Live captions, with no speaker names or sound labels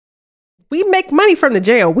We make money from the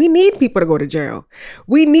jail. We need people to go to jail.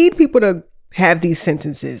 We need people to have these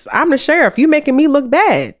sentences. I'm the sheriff. You making me look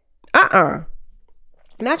bad.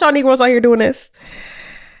 Not y'all Negroes out here doing this.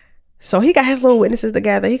 So he got his little witnesses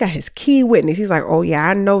together. He got his key witness. He's like, oh yeah,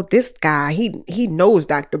 I know this guy. He knows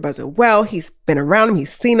Dr. Buzzard well. He's been around him.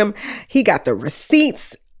 He's seen him. He got the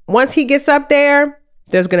receipts. Once he gets up there,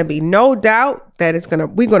 there's going to be no doubt that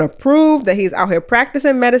we're going to prove that he's out here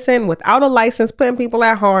practicing medicine without a license, putting people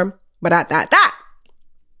at harm. But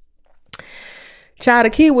Child, the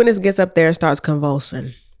key witness gets up there and starts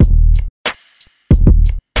convulsing.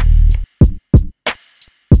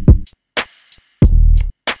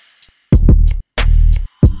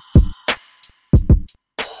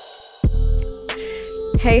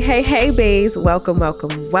 Hey, babes. Welcome.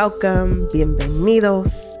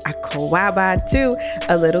 Bienvenidos a Kawaba to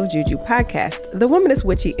A Little Juju Podcast, the Womanist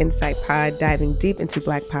Witchy Insight Pod, diving deep into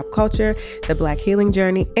Black pop culture, the Black healing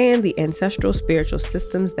journey, and the ancestral spiritual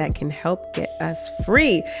systems that can help get us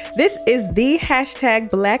free. This is the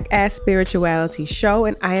 #Black Ass Spirituality show,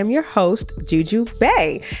 and I am your host, Juju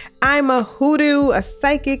Bay. I'm a hoodoo, a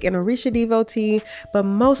psychic, and Orisha devotee, but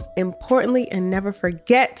most importantly, and never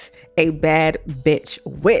forget, a bad bitch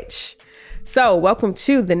witch. So welcome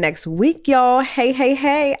to the next week, y'all.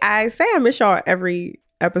 Hey. I say I miss y'all every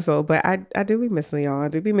episode, but I do be missing y'all. I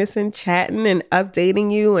do be missing chatting and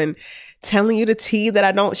updating you and telling you the tea that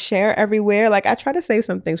I don't share everywhere. Like, I try to save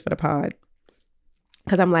some things for the pod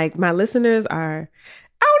because I'm like, my listeners are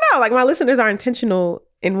intentional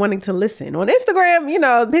in wanting to listen. On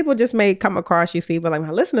Instagram, people just may come across you see, but like my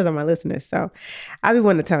listeners are my listeners. So I be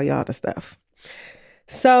wanting to tell y'all the stuff.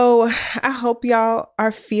 So I hope y'all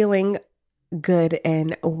are feeling good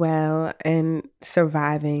and well and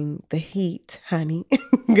surviving the heat, honey,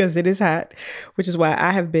 because it is hot, which is why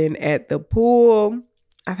I have been at the pool.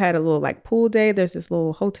 I've had a little pool day. There's this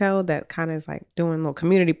little hotel that kind of is like doing a little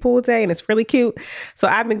community pool day, and it's really cute. So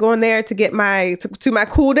I've been going there to get my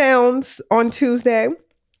cool downs on Tuesday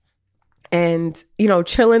and,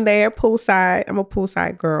 chilling there poolside. I'm a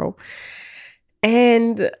poolside girl.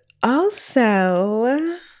 And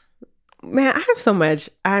also, man, I have so much.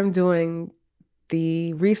 I'm doing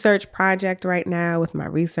the research project right now with my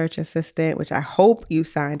research assistant, which I hope you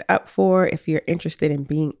signed up for if you're interested in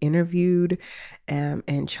being interviewed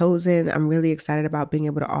and chosen. I'm really excited about being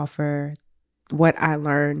able to offer what I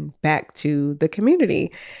learned back to the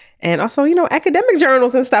community. And also, academic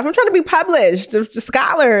journals and stuff. I'm trying to be published.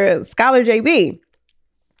 Scholar JB.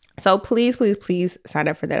 So please sign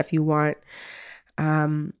up for that if you want.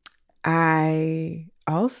 I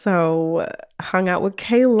also hung out with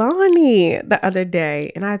Kaylani the other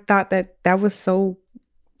day, and I thought that was so,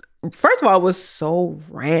 first of all, it was so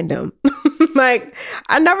random. Like,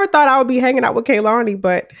 I never thought I would be hanging out with Kaylani,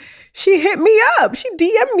 but she hit me up. She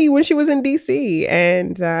DM'd me when she was in DC.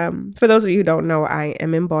 And for those of you who don't know, I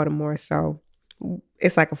am in Baltimore, so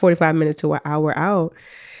it's like a 45 minutes to an hour out.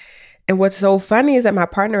 And what's so funny is that my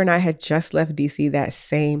partner and I had just left DC that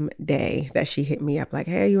same day that she hit me up like,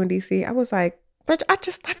 hey, are you in DC? I was like, but I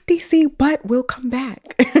just left DC, but we'll come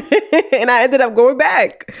back. And I ended up going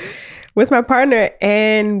back with my partner,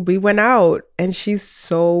 and we went out, and she's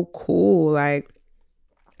so cool. Like,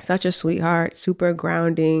 such a sweetheart, super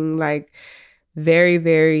grounding, like very,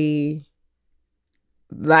 very,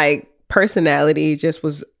 like, personality just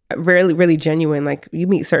was really, really genuine. Like, you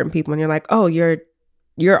meet certain people and you're like, oh, you're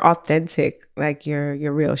authentic, like you're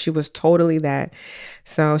real. She was totally that.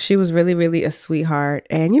 So she was really, really a sweetheart.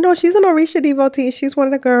 And she's an Orisha devotee. She's one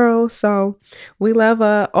of the girls. So we love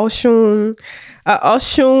a Oshun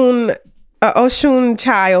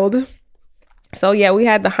child. So yeah, we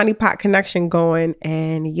had the honeypot connection going.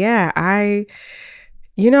 And yeah,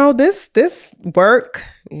 this work,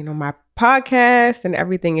 my podcast and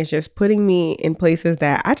everything is just putting me in places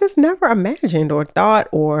that I just never imagined or thought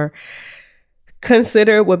or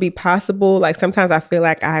consider would be possible. Like, sometimes I feel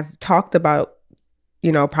like I've talked about,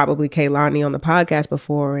 probably Kaylani on the podcast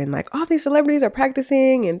before, and like all these celebrities are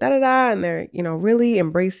practicing and and they're, really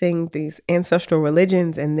embracing these ancestral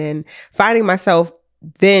religions, and then finding myself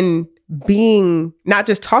then being not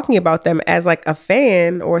just talking about them as like a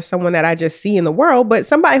fan or someone that I just see in the world, but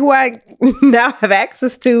somebody who I now have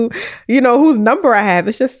access to, whose number I have.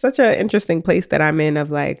 It's just such an interesting place that I'm in of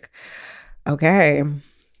like, okay.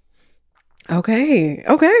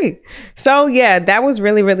 So yeah, that was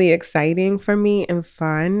really, really exciting for me and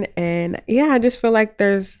fun. And yeah, I just feel like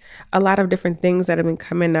there's a lot of different things that have been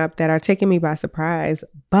coming up that are taking me by surprise,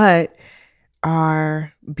 but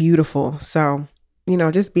are beautiful. So,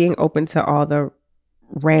 just being open to all the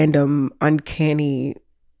random, uncanny,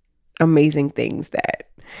 amazing things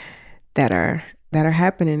that are that are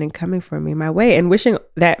happening and coming for me my way, and wishing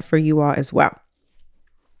that for you all as well.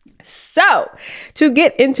 So to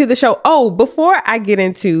get into the show, before I get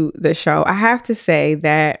into the show, I have to say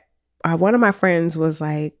that one of my friends was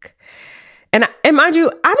like, and mind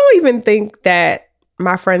you, I don't even think that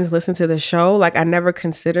my friends listen to the show. Like, I never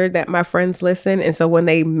considered that my friends listen. And so when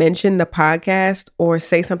they mention the podcast or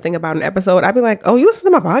say something about an episode, I'd be like, oh, you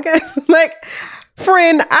listen to my podcast? Like,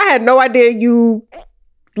 friend, I had no idea you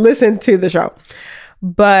listened to the show.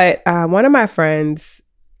 But one of my friends,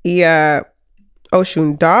 Iya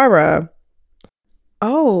Oshundara,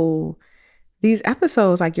 these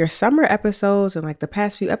episodes, like your summer episodes and like the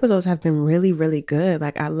past few episodes have been really, really good.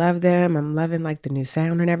 Like, I love them. I'm loving like the new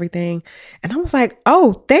sound and everything. And I was like,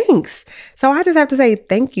 oh, thanks. So I just have to say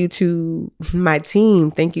thank you to my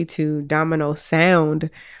team. Thank you to Domino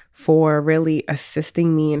Sound for really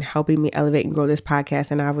assisting me and helping me elevate and grow this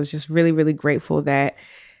podcast. And I was just really, really grateful that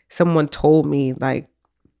someone told me, like,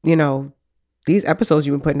 you know, these episodes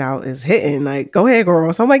you've been putting out is hitting. Like, go ahead,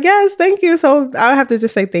 girl. So I'm like, yes, thank you. So I have to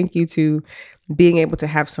just say thank you to being able to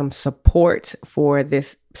have some support for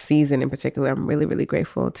this season in particular. I'm really, really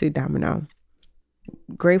grateful to Domino.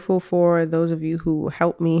 Grateful for those of you who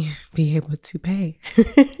helped me be able to pay.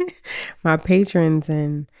 My patrons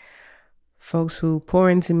and folks who pour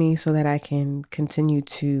into me so that I can continue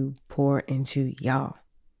to pour into y'all.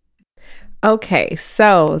 Okay,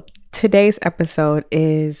 so today's episode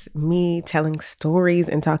is me telling stories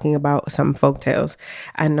and talking about some folktales.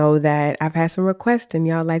 I know that I've had some requests and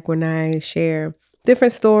y'all like when I share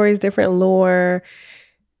different stories, different lore,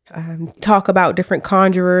 talk about different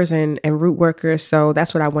conjurers and root workers. So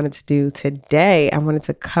that's what I wanted to do today. I wanted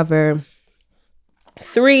to cover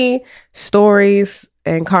 3 stories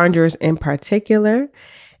and conjurers in particular.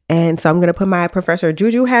 And so I'm going to put my Professor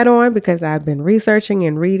Juju hat on because I've been researching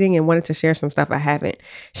and reading and wanted to share some stuff I haven't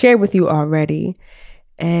shared with you already.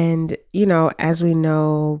 And, you know, as we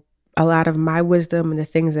know, a lot of my wisdom and the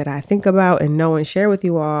things that I think about and know and share with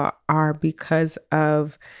you all are because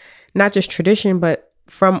of not just tradition, but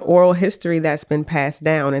from oral history that's been passed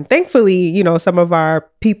down. And thankfully, you know, some of our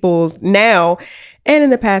peoples now and in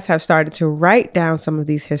the past have started to write down some of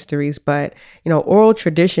these histories. But, you know, oral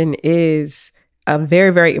tradition is a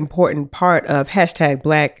very, very important part of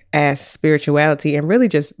 #Black ass spirituality and really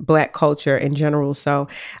just Black culture in general. So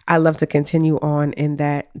I love to continue on in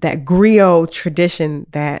that griot tradition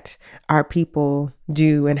that our people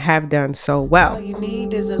do and have done so well. All you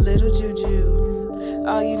need is a little juju.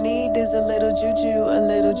 All you need is a little juju, a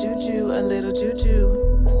little juju, a little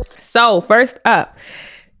juju. So first up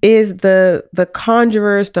is the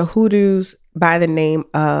conjurers, the hoodoos, by the name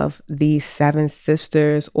of the Seven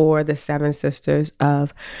Sisters or the Seven Sisters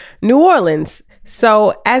of New Orleans.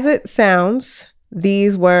 So as it sounds,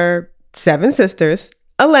 these were 7 sisters,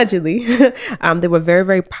 allegedly. They were very,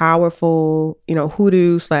 very powerful, you know,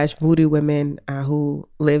 hoodoo/voodoo women who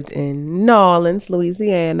lived in New Orleans,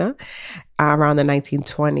 Louisiana, around the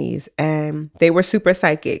 1920s. And they were super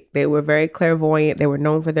psychic. They were very clairvoyant. They were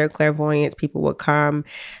known for their clairvoyance. People would come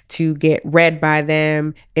to get read by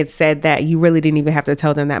them. It said that you really didn't even have to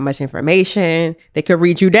tell them that much information. They could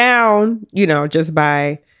read you down, you know, just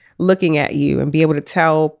by looking at you and be able to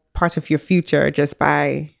tell parts of your future just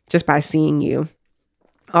by seeing you.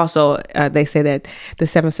 Also, they say that the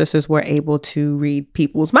 7 sisters were able to read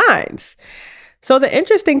people's minds. So the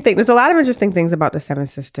interesting thing, there's a lot of interesting things about the 7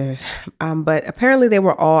 sisters, but apparently they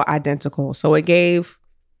were all identical. So it gave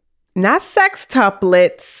not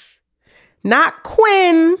sextuplets, not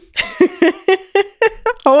Quinn.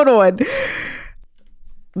 Hold on.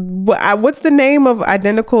 What's the name of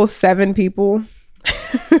identical 7 people?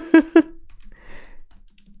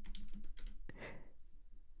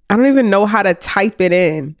 I don't even know how to type it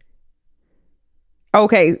in.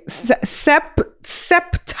 Okay, septuplets.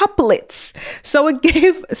 So it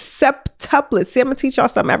gave septuplets. See, I'm gonna teach y'all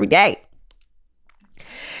something every day.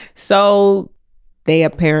 So they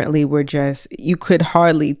apparently were just, you could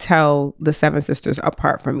hardly tell the 7 sisters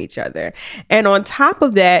apart from each other. And on top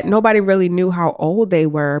of that, nobody really knew how old they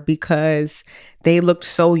were because they looked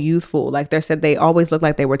so youthful. Like they said, they always looked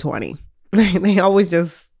like they were 20. They always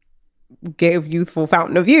just gave youthful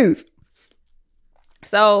fountain of youth.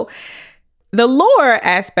 So the lore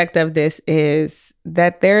aspect of this is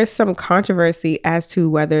that there's some controversy as to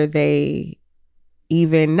whether they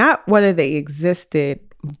even, not whether they existed,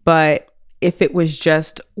 but if it was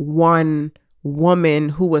just one woman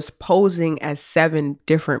who was posing as 7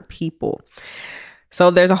 different people.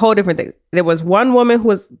 So there's a whole different thing. There was one woman who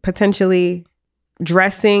was potentially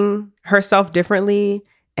dressing herself differently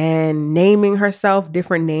and naming herself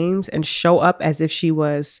different names and show up as if she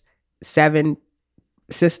was 7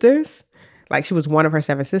 sisters. like she was one of her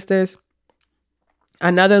 7 sisters.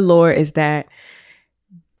 Another lore is that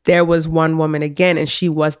there was one woman again, and she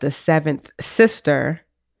was the 7th sister,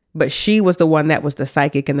 but she was the one that was the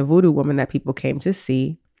psychic and the voodoo woman that people came to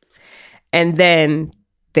see. And then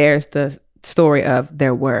there's the story of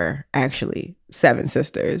there were actually 7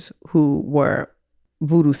 sisters who were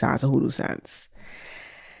voodoo signs or hoodoo signs.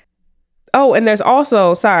 Oh, and there's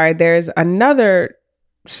another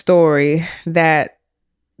story that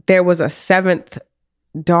there was a 7th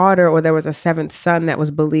daughter, or there was a 7th son that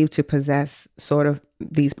was believed to possess sort of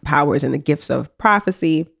these powers and the gifts of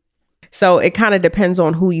prophecy. So it kind of depends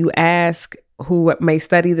on who you ask, who may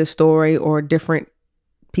study the story, or different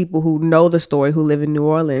people who know the story who live in New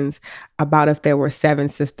Orleans, about if there were 7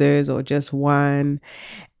 sisters or just one.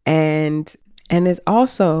 And it's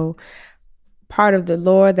also part of the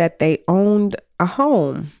lore that they owned a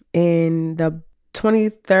home in the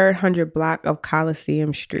 2300 block of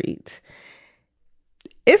Coliseum Street.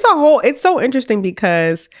 It's so interesting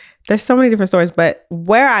because there's so many different stories, but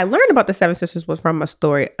where I learned about the 7 sisters was from a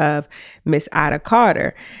story of Miss Ida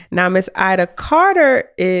Carter. Now, Miss Ida Carter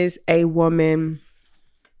is a woman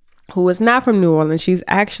who is not from New Orleans. She's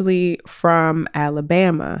actually from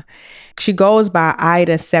Alabama. She goes by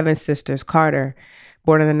Ida 7 Sisters Carter,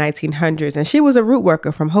 born in the 1900s, and she was a root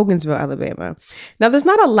worker from Hogansville, Alabama. Now, there's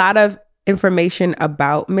not a lot of information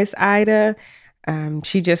about Miss Ida.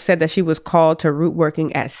 She just said that she was called to root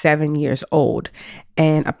working at 7 years old.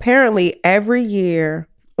 And apparently every year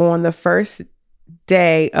on the first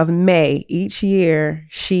day of May each year,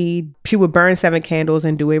 she would burn 7 candles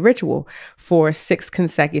and do a ritual for 6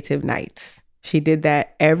 consecutive nights. She did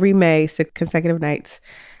that every May, 6 consecutive nights,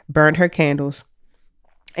 burned her candles.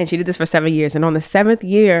 And she did this for 7 years. And on the 7th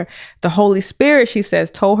year, the Holy Spirit, she says,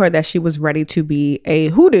 told her that she was ready to be a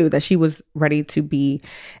hoodoo, that she was ready to be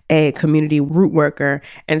a community root worker.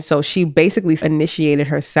 And so she basically initiated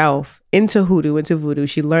herself into hoodoo, into voodoo.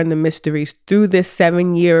 She learned the mysteries through this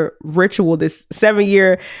 7-year ritual, this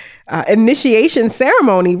 7-year initiation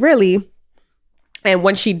ceremony, really. And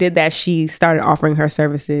when she did that, she started offering her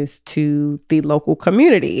services to the local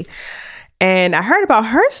community. And I heard about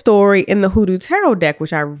her story in the Hoodoo Tarot deck,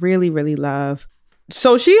 which I really, really love.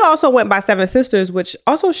 So she also went by 7 Sisters, which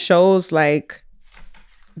also shows like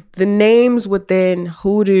the names within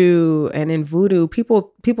hoodoo and in voodoo.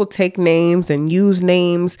 People take names and use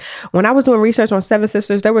names. When I was doing research on 7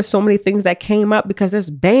 Sisters, there were so many things that came up because there's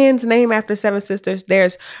bands named after 7 Sisters.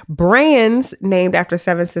 There's brands named after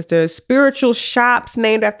 7 Sisters, spiritual shops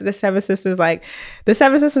named after the 7 Sisters. Like the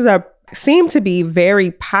 7 Sisters seem to be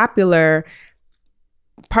very popular,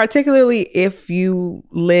 particularly if you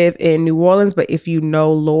live in New Orleans, but if you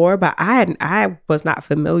know lore. But I was not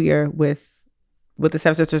familiar with the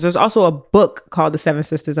 7 Sisters. There's also a book called The 7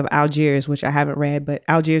 Sisters of Algiers, which I haven't read, but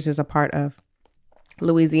Algiers is a part of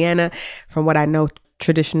Louisiana. From what I know,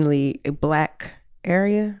 traditionally a Black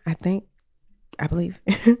area, I believe.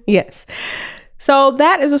 Yes. So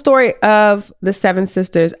that is a story of the 7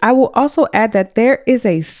 Sisters. I will also add that there is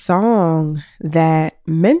a song that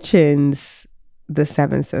mentions the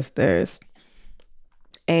 7 Sisters.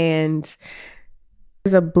 And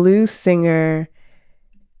there's a blues singer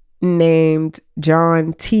named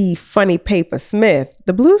John T. Funny Paper Smith.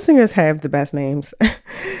 The blues singers have the best names.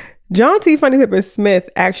 John T. Funny Paper Smith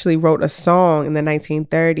actually wrote a song in the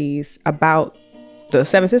 1930s about the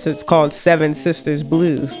 7 Sisters called 7 Sisters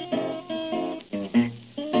Blues.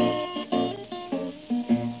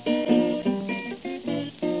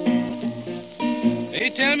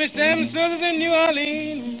 Tell me 7 sisters in New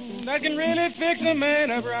Orleans that can really fix a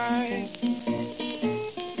man up right.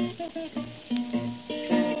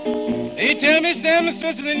 They tell me 7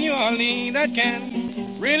 sisters in New Orleans that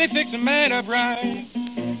can really fix a man up right.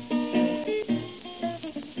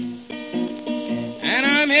 And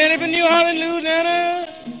I'm headed for New Orleans, Louisiana.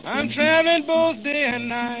 I'm traveling both day and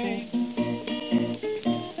night.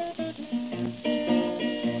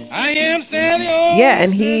 I am Sally. Yeah,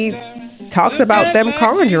 and he talks about them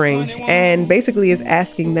conjuring and basically is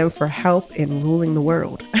asking them for help in ruling the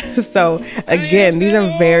world. So again, these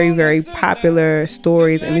are very, very popular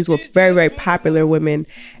stories, and these were very, very popular women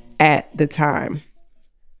at the time.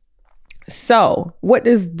 So what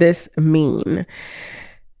does this mean?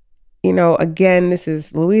 You know, again, this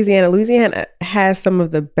is Louisiana. Louisiana has some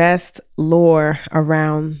of the best lore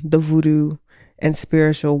around the voodoo and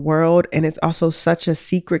spiritual world. And it's also such a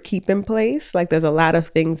secret keeping place. Like there's a lot of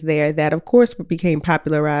things there that of course became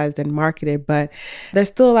popularized and marketed, but there's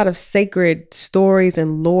still a lot of sacred stories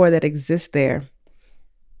and lore that exist there.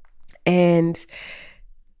 And,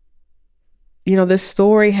 you know, this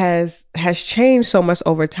story has changed so much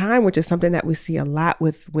over time, which is something that we see a lot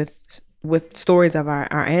with with stories of our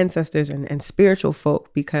ancestors and spiritual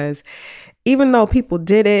folk, because even though people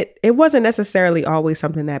did it, it wasn't necessarily always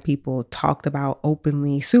something that people talked about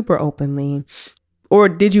openly, super openly. Or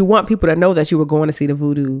did you want people to know that you were going to see the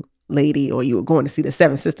voodoo lady, or you were going to see the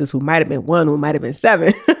seven sisters, who might have been one, who might have been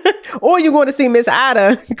seven, or you're going to see Miss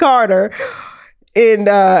Ida Carter in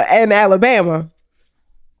Alabama?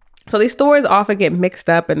 So these stories often get mixed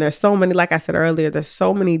up, and there's so many, like I said earlier, there's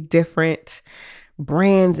so many different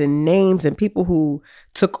brands and names and people who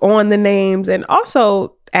took on the names, and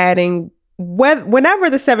also adding whenever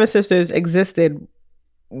the seven sisters existed,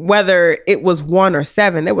 whether it was one or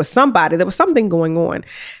seven, there was something going on.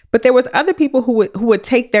 But there was other people who would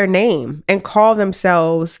take their name and call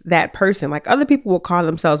themselves that person. Like other people would call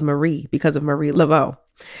themselves Marie because of Marie Laveau.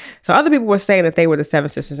 So other people were saying that they were the seven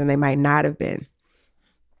sisters, and they might not have been,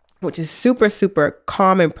 which is super, super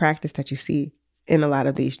common practice that you see in a lot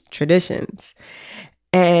of these traditions.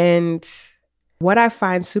 And what I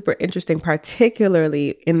find super interesting,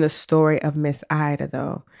 particularly in the story of Miss Ida,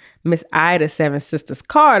 though, Miss Ida Seven Sisters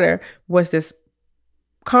Carter, was this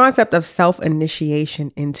concept of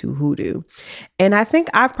self-initiation into hoodoo. And I think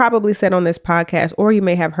I've probably said on this podcast, or you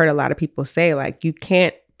may have heard a lot of people say, like, you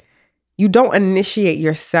don't initiate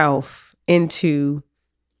yourself into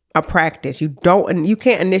a practice. You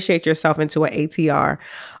can't initiate yourself into an ATR.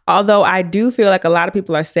 Although I do feel like a lot of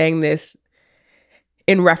people are saying this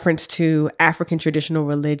in reference to African traditional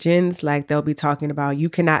religions. Like they'll be talking about, you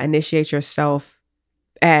cannot initiate yourself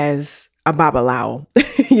as a Babalawo.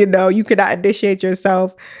 You cannot initiate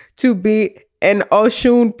yourself to be an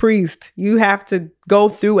Oshun priest. You have to go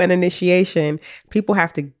through an initiation. People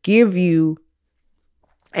have to give you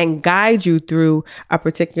and guide you through a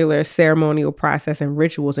particular ceremonial process and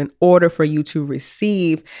rituals in order for you to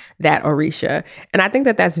receive that Orisha. And I think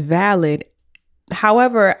that that's valid.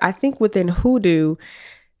 However, I think within hoodoo,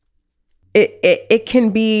 it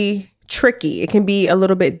can be tricky. It can be a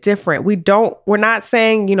little bit different. We're not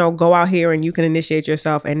saying, go out here and you can initiate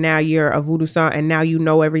yourself and now you're a voodoo son and now you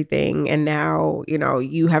know everything and now,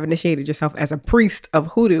 you have initiated yourself as a priest of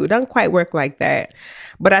hoodoo. It doesn't quite work like that.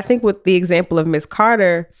 But I think with the example of Miss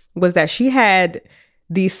Carter was that she had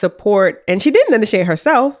the support, and she didn't initiate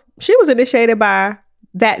herself. She was initiated by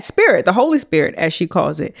that spirit, the Holy Spirit, as she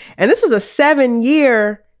calls it. And this was a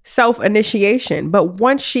 7-year self-initiation. But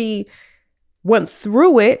once she went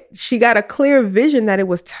through it, she got a clear vision that it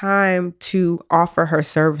was time to offer her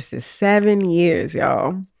services. 7 years,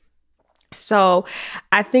 y'all. So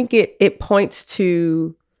I think it points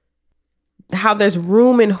to how there's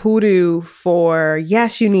room in hoodoo for,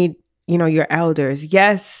 yes, you need, your elders.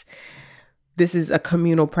 Yes, this is a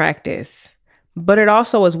communal practice, but it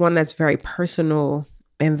also is one that's very personal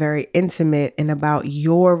and very intimate and about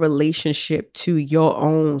your relationship to your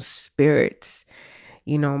own spirits.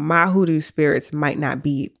 My hoodoo spirits might not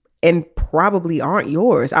be and probably aren't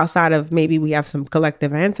yours, outside of maybe we have some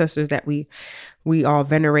collective ancestors that we all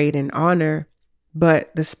venerate and honor.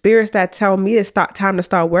 But the spirits that tell me it's time to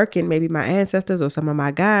start working, maybe my ancestors or some of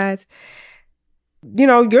my guides,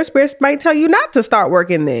 your spirits might tell you not to start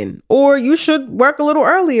working then, or you should work a little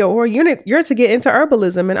earlier, or you're to get into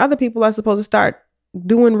herbalism, and other people are supposed to start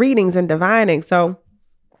doing readings and divining. So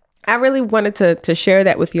I really wanted to share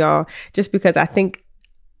that with y'all, just because I think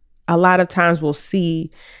a lot of times we'll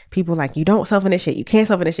see people like, you don't self-initiate, you can't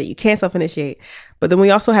self-initiate, you can't self-initiate. But then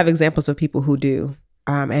we also have examples of people who do,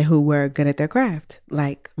 and who were good at their craft,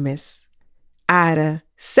 like Miss Ida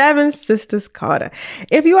Seven Sisters Carter.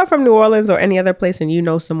 If you are from New Orleans or any other place and you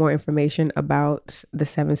know some more information about the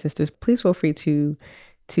Seven Sisters, please feel free to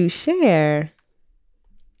share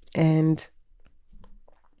and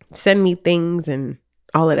send me things and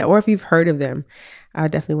all of that. Or if you've heard of them, I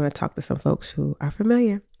definitely want to talk to some folks who are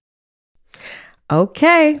familiar.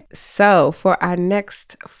 Okay, so for our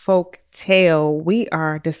next folk tale, we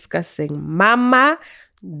are discussing Mama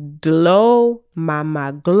Glow,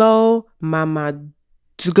 Mama Glow, Mama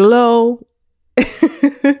Glow.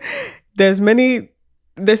 There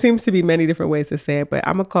seems to be many different ways to say it, but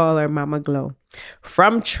I'm gonna call her Mama Glow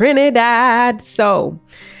from Trinidad. So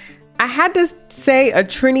I had to say a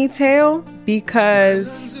Trini tale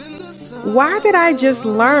because why did I just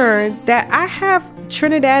learn that I have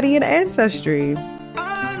Trinidadian ancestry?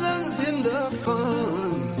 Islands in the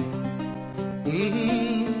fun.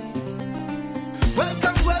 Mm-hmm.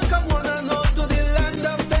 Welcome, one and all to the land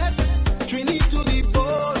of death. Trini to the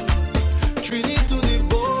bone, Trini to the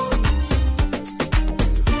bone.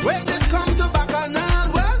 When they come to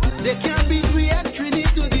Bacchanal, well, they can't beat we at Trini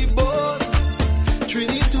to the bone,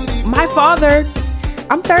 Trini to the bone. My father,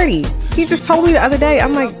 I'm 30. He just told me the other day,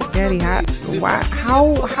 I'm like, Daddy,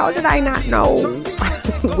 how did I not know?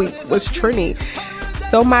 was Trini.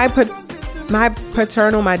 So my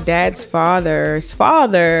dad's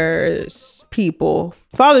father's people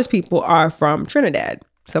are from Trinidad.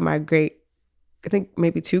 So my I think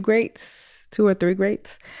maybe two or three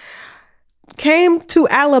greats came to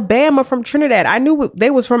Alabama from Trinidad. I knew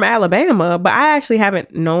they was from Alabama, but I actually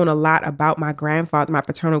haven't known a lot about my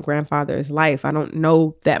paternal grandfather's life. I don't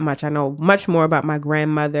know that much. I know much more about my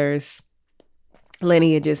grandmother's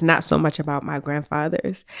lineages, not so much about my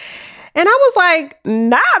grandfather's. And I was like,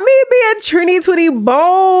 not me being Trini Twitty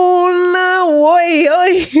Bone. Oi.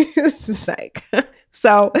 It's like,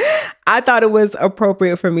 so I thought it was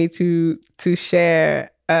appropriate for me to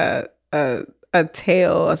share a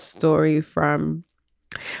story from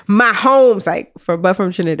my home site, but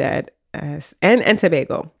from Trinidad and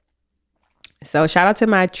Tobago. So shout out to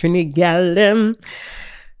my Trinidad.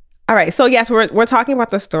 All right, so yes, we're talking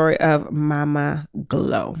about the story of Mama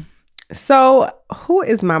Glow. So who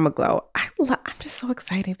is Mama Glow? I'm just so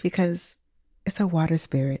excited because it's a water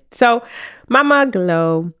spirit. So Mama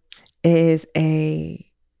Glow is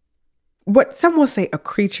what some will say a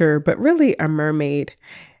creature, but really a mermaid,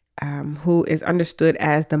 who is understood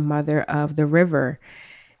as the mother of the river.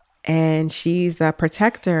 And she's the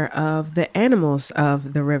protector of the animals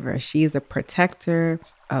of the river. She's a protector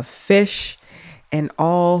of fish and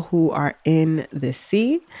all who are in the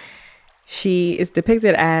sea. She is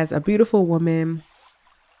depicted as a beautiful woman.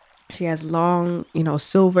 She has long,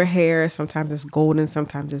 silver hair. Sometimes it's golden,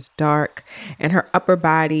 sometimes it's dark. And her upper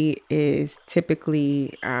body is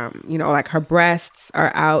typically, like her breasts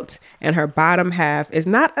are out, and her bottom half is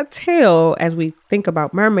not a tail as we think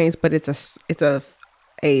about mermaids, but it's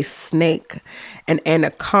a snake. An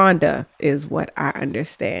anaconda is what I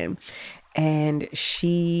understand. And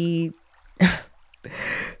she...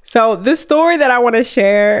 So the story that I want to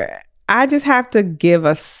share, I just have to give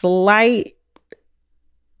a slight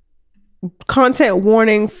content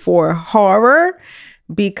warning for horror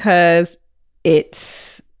because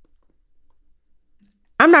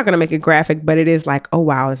I'm not going to make it graphic, but it is like, oh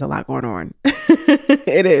wow, there's a lot going on.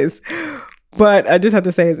 It is. But I just have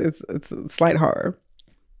to say it's slight horror.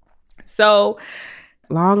 So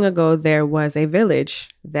long ago, there was a village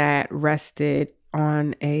that rested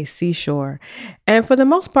on a seashore. And for the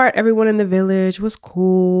most part, everyone in the village was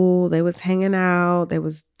cool. They was hanging out. They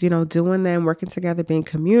was, doing them, working together, being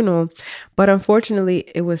communal. But unfortunately,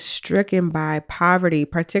 it was stricken by poverty,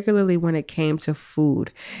 particularly when it came to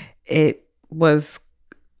food. It was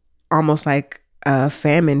almost like a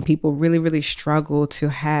famine. People really, really struggled to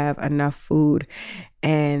have enough food.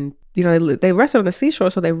 And, they rested on the seashore,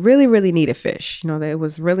 so they really, really needed fish. It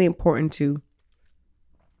was really important to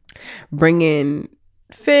bring in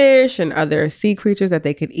fish and other sea creatures that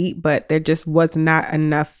they could eat, but there just was not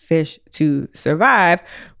enough fish to survive,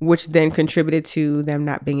 which then contributed to them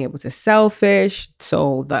not being able to sell fish.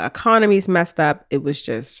 So the economy's messed up. It was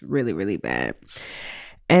just really, really bad.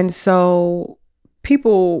 And so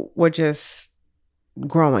people were just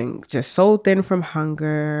growing, just so thin from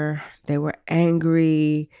hunger. They were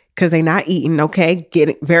angry because they're not eating, okay?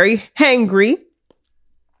 Getting very hangry.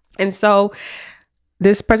 And so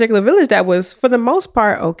this particular village that was, for the most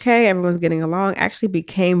part, okay, everyone's getting along, actually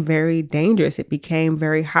became very dangerous. It became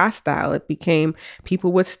very hostile. It became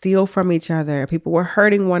people would steal from each other. People were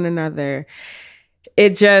hurting one another.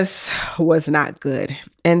 It just was not good.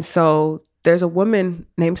 And so there's a woman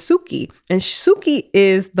named Suki, and Suki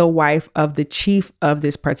is the wife of the chief of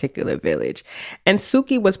this particular village. And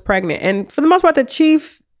Suki was pregnant. And for the most part, the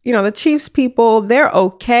chief's people, they're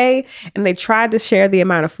okay. And they tried to share the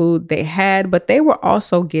amount of food they had, but they were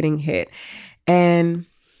also getting hit. And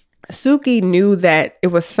Suki knew that it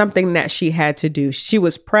was something that she had to do. She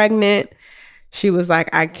was pregnant. She was like,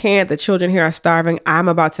 I can't. The children here are starving. I'm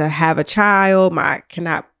about to have a child. I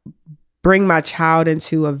cannot bring my child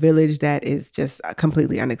into a village that is just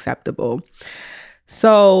completely unacceptable.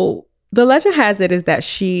 So the legend has it is that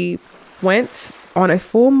she went on a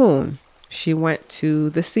full moon. She went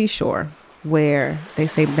to the seashore where they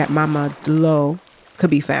say that Mama Glow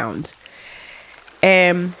could be found.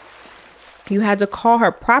 And you had to call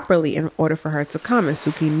her properly in order for her to come. And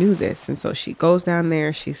Suki knew this. And so she goes down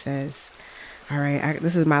there. She says, all right,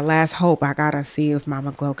 this is my last hope. I got to see if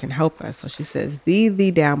Mama Glow can help us. So she says,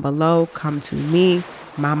 thee down below, come to me,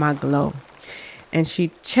 Mama Glow. And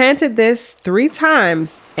she chanted this 3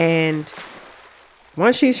 times. And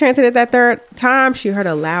once she chanted it that 3rd time, she heard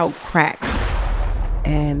a loud crack.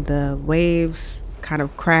 And the waves kind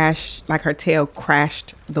of crashed, like her tail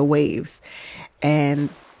crashed the waves. And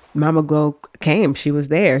Mama Glow came. She was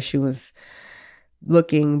there. She was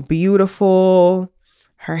looking beautiful.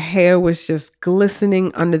 Her hair was just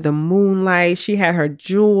glistening under the moonlight. She had her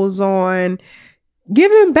jewels on,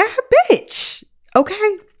 giving bad bitch.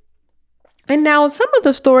 Okay. And now some of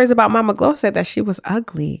the stories about Mama Glow said that she was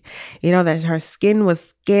ugly, that her skin was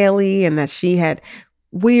scaly and that she had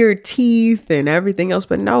weird teeth and everything else.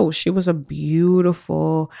 But no, she was a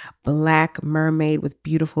beautiful black mermaid with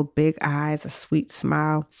beautiful big eyes, a sweet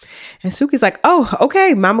smile. And Suki's like, oh,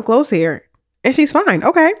 okay, Mama Glow's here. And she's fine.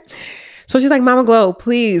 Okay. So she's like, Mama Glow,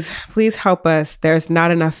 please help us. There's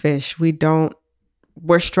not enough fish.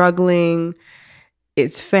 We're struggling.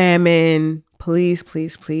 It's famine. Please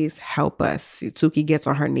help us. Suki gets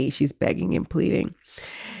on her knees. She's begging and pleading.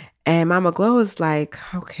 And Mama Glow is like,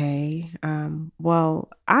 okay, well,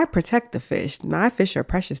 I protect the fish. My fish are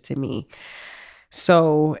precious to me.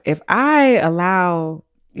 So if I allow,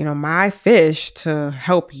 my fish to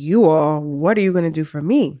help you all, what are you going to do for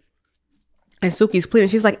me? And Suki's pleading.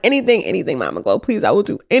 She's like, anything, Mama Glow, please, I will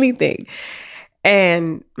do anything.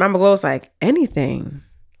 And Mama Glow's like, anything?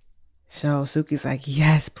 So Suki's like,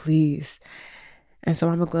 yes, please. And so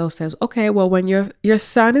Mama Glow says, okay, well, when your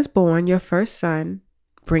son is born, your first son,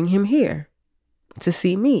 bring him here to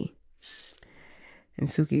see me. And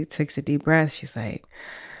Suki takes a deep breath. She's like,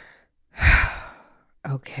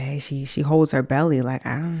 okay. She holds her belly like,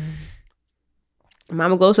 I don't.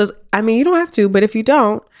 Mama Glow says, I mean, you don't have to, but if you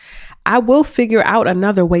don't, I will figure out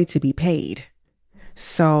another way to be paid.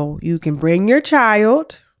 So you can bring your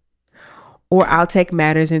child, or I'll take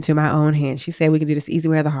matters into my own hands. She said we can do this easy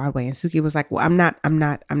way or the hard way. And Suki was like, well, I'm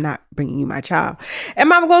not bringing you my child. And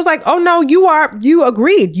Mama Glow's like, oh no, you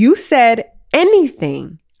agreed. You said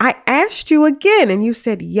anything. I asked you again and you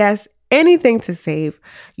said yes, anything to save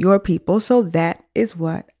your people. So that is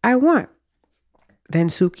what I want. Then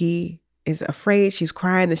Suki is afraid. She's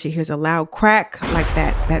crying. Then she hears a loud crack, like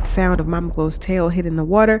that sound of Mama Glow's tail hitting the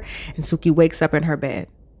water. And Suki wakes up in her bed,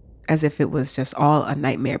 as if it was just all a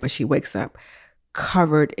nightmare, but she wakes up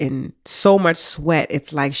covered in so much sweat.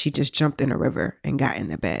 It's like she just jumped in a river and got in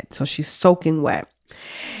the bed. So she's soaking wet.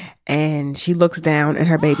 And she looks down and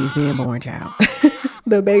her baby's being born, child.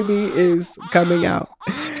 The baby is coming out.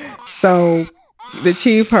 So the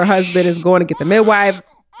chief, her husband, is going to get the midwife.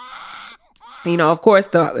 Of course,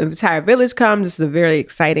 the entire village comes. This is a very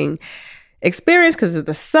exciting experience because of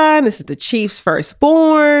the son. This is the chief's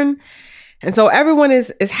firstborn. And so everyone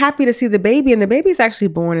is happy to see the baby, and the baby's actually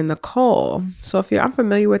born in the caul. So if you're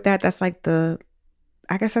unfamiliar with that, that's like the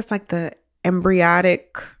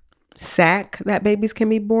embryonic sac that babies can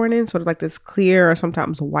be born in, sort of like this clear or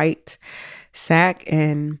sometimes white sac.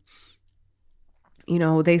 And,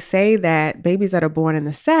 they say that babies that are born in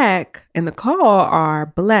the sac, in the caul, are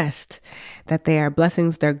blessed, that they are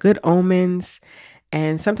blessings, they're good omens.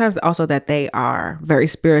 And sometimes also that they are very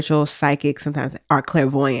spiritual, psychic, sometimes are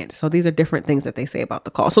clairvoyant. So these are different things that they say about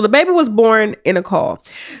the caul. So the baby was born in a caul.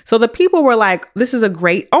 So the people were like, this is a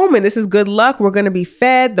great omen. This is good luck. We're going to be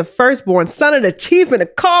fed the firstborn son of the chief in a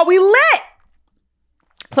caul. We lit.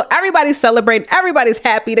 So everybody's celebrating. Everybody's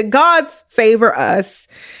happy. The gods favor us.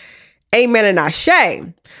 Amen and ashe.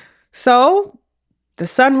 So the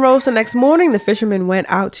sun rose the next morning. The fishermen went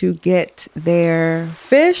out to get their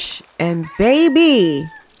fish, and baby,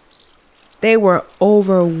 they were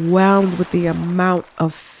overwhelmed with the amount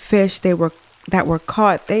of fish that were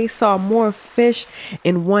caught. They saw more fish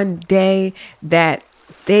in one day that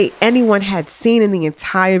anyone had seen in the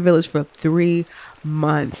entire village for 3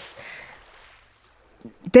 months.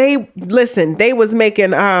 They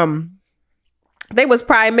was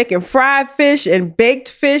probably making fried fish and baked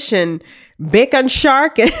fish and bacon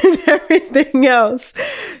shark and everything else.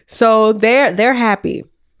 So they're happy.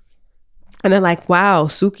 And they're like, wow,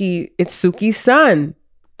 it's Suki's son.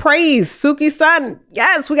 Praise Suki's son.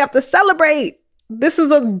 Yes, we have to celebrate. This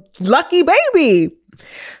is a lucky baby.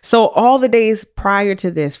 So all the days prior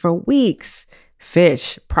to this, for weeks,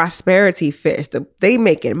 fish, prosperity fish, they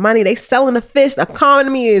making money. They selling the fish. The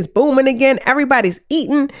economy is booming again. Everybody's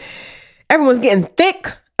eating. Everyone's getting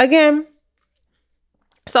thick again.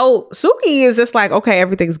 So Suki is just like, okay,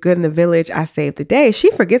 everything's good in the village. I saved the day. She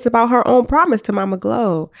forgets about her own promise to Mama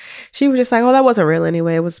Glow. She was just like, oh, that wasn't real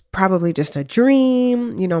anyway. It was probably just a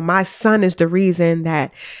dream. My son is the reason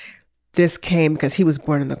that this came, because he was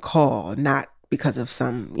born in the caul, not because of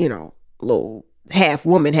some, little half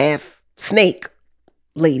woman, half snake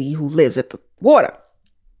lady who lives at the water.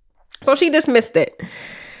 So she dismissed it.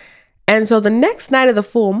 And so the next night of the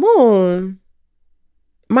full moon,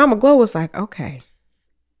 Mama Glow was like, okay,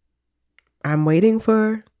 I'm waiting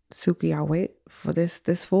for Suki. I'll wait for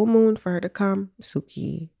this full moon for her to come.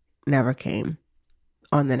 Suki never came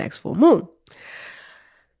on the next full moon.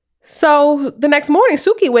 So the next morning,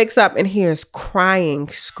 Suki wakes up and hears crying,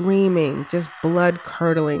 screaming, just blood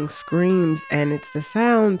curdling screams. And it's the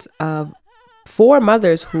sounds of 4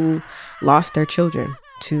 mothers who lost their children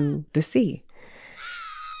to the sea.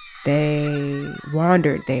 They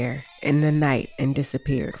wandered there in the night and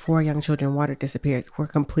disappeared. 4 young children, water disappeared, were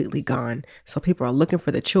completely gone. So people are looking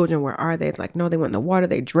for the children. Where are they? Like, no, they went in the water.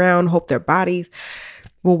 They drowned. Hope their bodies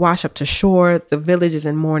will wash up to shore. The village is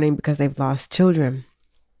in mourning because they've lost children.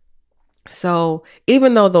 So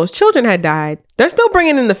even though those children had died, they're still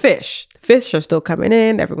bringing in the fish. Fish are still coming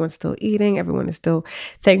in. Everyone's still eating. Everyone is still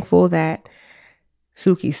thankful that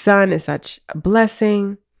Suki's son is such a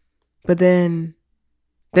blessing. But then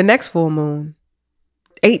the next full moon,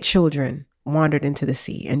 8 children wandered into the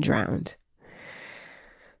sea and drowned.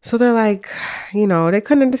 So they're like, they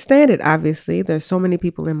couldn't understand it, obviously. There's so many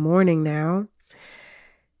people in mourning now.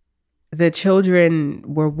 The children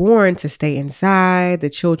were warned to stay inside. The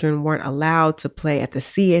children weren't allowed to play at the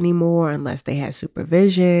sea anymore unless they had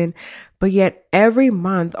supervision. But yet every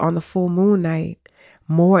month on the full moon night,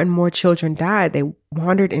 more and more children died. They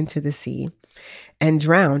wandered into the sea and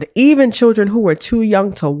drowned. Even children who were too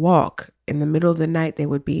young to walk, in the middle of the night, they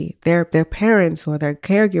would be, their parents or their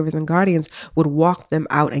caregivers and guardians would walk them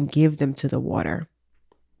out and give them to the water.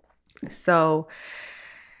 So,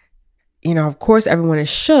 of course, everyone is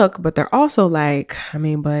shook, but they're also like,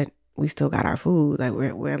 but we still got our food. Like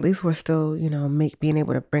we're at least we're still, being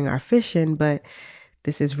able to bring our fish in. But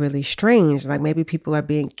this is really strange. Like maybe people are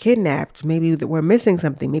being kidnapped. Maybe we're missing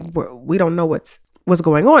something. Maybe we don't know what's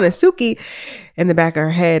going on. And Suki, in the back of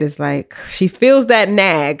her head, is like, she feels that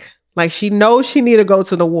nag. Like she knows she need to go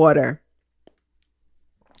to the water.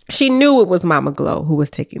 She knew it was Mama Glow who was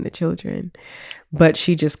taking the children, but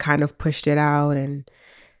she just kind of pushed it out, and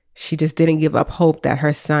she just didn't give up hope that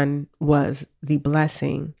her son was the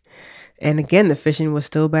blessing. And again, the fishing was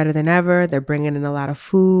still better than ever. They're bringing in a lot of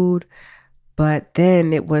food. But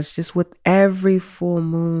then it was just with every full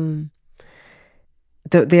moon,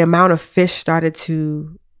 the amount of fish started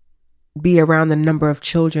to be around the number of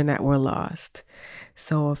children that were lost.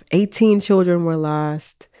 So if 18 children were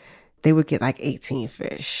lost, they would get like 18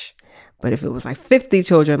 fish. But if it was like 50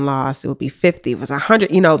 children lost, it would be 50. If it was 100,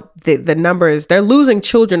 the numbers, they're losing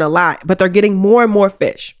children a lot, but they're getting more and more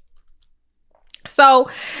fish. So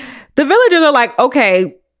the villagers are like,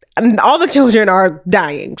 okay, all the children are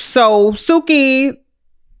dying. So Suki,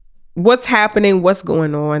 what's happening? What's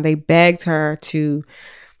going on? They begged her to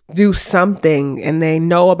do something, and they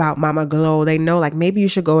know about Mama Glow. They know, like, maybe you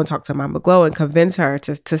should go and talk to Mama Glow and convince her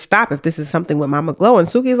to stop if this is something with Mama Glow. And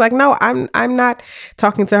Suki's like, no, I'm not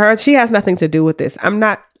talking to her. She has nothing to do with this. I'm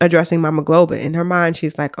not addressing Mama Glow. But in her mind,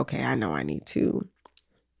 she's like, okay, I know I need to.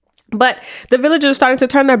 But the villagers are starting to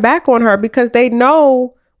turn their back on her because they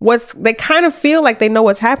know they kind of feel like they know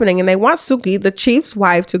what's happening, and they want Suki, the chief's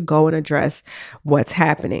wife, to go and address what's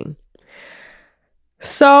happening.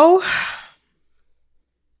 So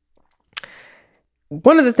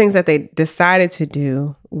one of the things that they decided to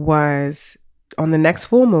do was, on the next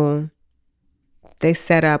full moon, they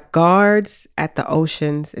set up guards at the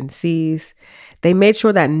oceans and seas. They made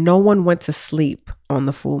sure that no one went to sleep on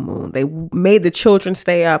the full moon. They made the children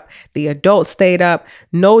stay up. The adults stayed up.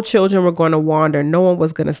 No children were going to wander. No one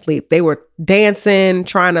was going to sleep. They were dancing,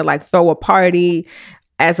 trying to like throw a party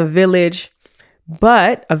as a village.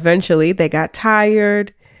 But eventually they got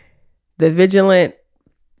tired. The vigilant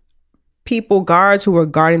guards who were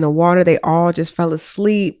guarding the water, they all just fell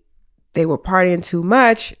asleep. They were partying too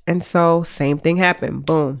much. And so same thing happened.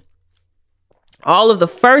 Boom. All of the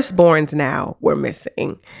firstborns now were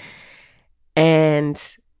missing. And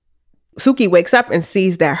Suki wakes up and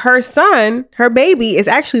sees that her son, her baby, is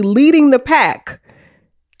actually leading the pack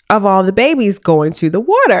of all the babies going to the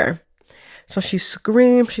water. So she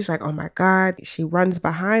screams. She's like, oh my God. She runs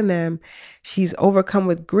behind them. She's overcome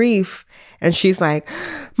with grief. And she's like,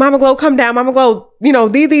 Mama Glow, come down. Mama Glow,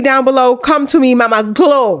 Didi down below. Come to me, Mama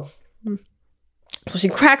Glow. So she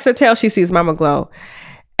cracks her tail. She sees Mama Glow.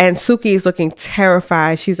 And Suki is looking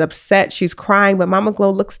terrified. She's upset. She's crying. But Mama Glow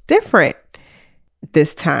looks different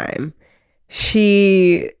this time.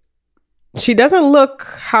 She doesn't look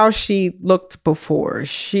how she looked before.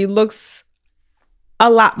 She looks a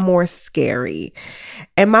lot more scary.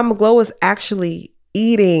 And Mama Glow is actually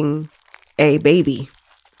eating a baby.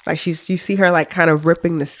 Like you see her like kind of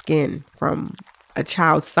ripping the skin from a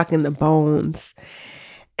child, sucking the bones.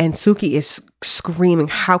 And Suki is screaming,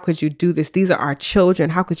 how could you do this? These are our children.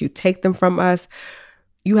 How could you take them from us?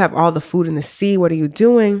 You have all the food in the sea. What are you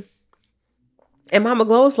doing? And Mama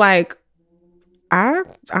Glow's like, I'm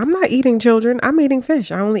not eating children. I'm eating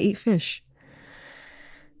fish. I only eat fish.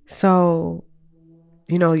 So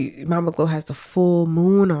Mama Glow has the full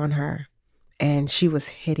moon on her, and she was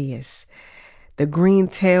hideous. The green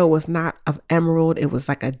tail was not of emerald. It was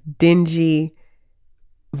like a dingy,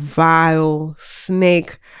 vile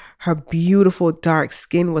snake. Her beautiful dark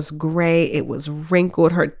skin was gray. It was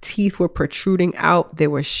wrinkled. Her teeth were protruding out. They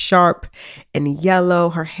were sharp and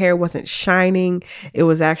yellow. Her hair wasn't shining. It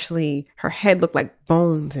was actually, her head looked like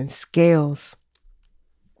bones and scales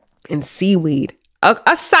and seaweed.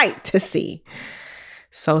 A sight to see.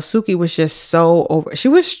 So Suki was just so over. She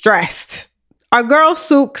was stressed. Our girl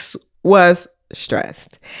Sooks was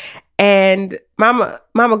stressed. And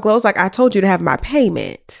Mama Glow's like, I told you to have my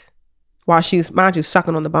payment, while she's, mind you,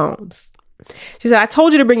 sucking on the bones. She said, I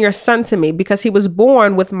told you to bring your son to me because he was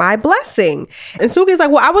born with my blessing. And Suki's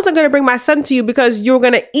like, well, I wasn't going to bring my son to you because you were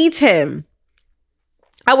going to eat him.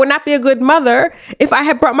 I would not be a good mother if I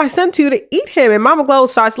had brought my son to you to eat him. And Mama Glow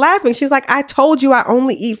starts laughing. She's like, I told you I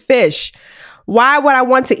only eat fish. Why would I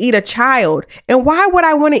want to eat a child? And why would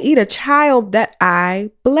I want to eat a child that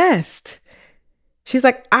I blessed? She's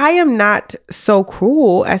like, I am not so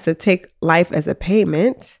cruel as to take life as a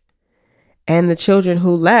payment. And the children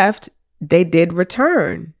who left, they did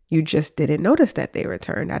return. You just didn't notice that they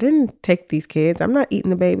returned. I didn't take these kids. I'm not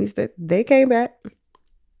eating the babies. That they came back.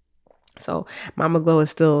 So Mama Glow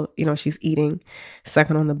is still, she's eating,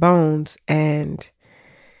 sucking on the bones. And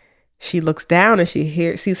she looks down and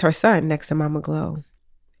she sees her son next to Mama Glow.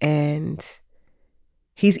 And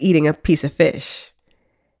he's eating a piece of fish.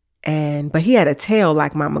 But he had a tail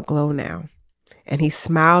like Mama Glow now. And he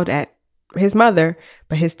smiled at his mother,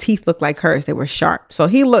 but his teeth looked like hers. They were sharp. So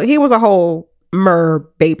he was a whole mer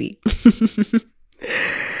baby.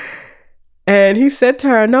 And he said to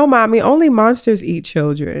her, no, mommy, only monsters eat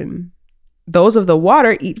children. Those of the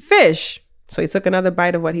water eat fish. So he took another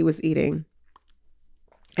bite of what he was eating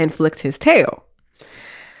and flicked his tail.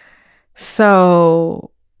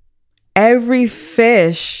 So every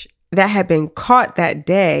fish that had been caught that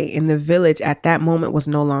day in the village at that moment was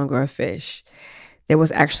no longer a fish. There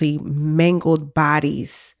was actually mangled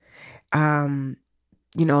bodies. The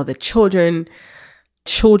children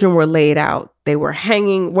were laid out. They were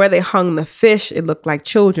hanging where they hung the fish. It looked like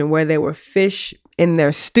children. Where there were fish in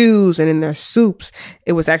their stews and in their soups,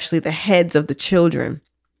 it was actually the heads of the children.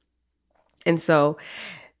 And so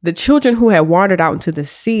the children who had wandered out into the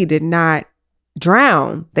sea did not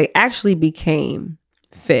drown. They actually became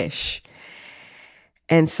fish.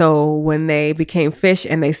 And so when they became fish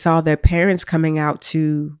and they saw their parents coming out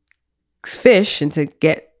to fish and to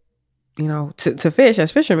get, to fish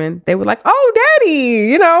as fishermen, they were like, oh,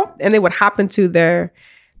 daddy, and they would hop into their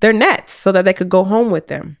nets so that they could go home with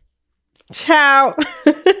them. Ciao.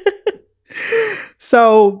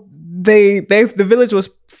 So the village was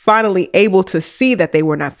finally able to see that they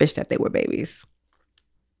were not fish, that they were babies.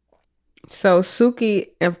 So Suki,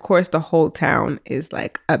 of course, the whole town is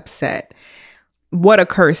like upset. What a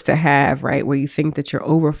curse to have, right? Where you think that you're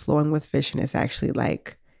overflowing with fish and it's actually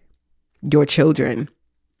like your children.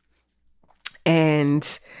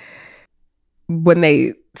 And when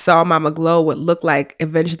they saw Mama Glow, what looked like,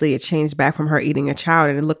 eventually it changed back from her eating a child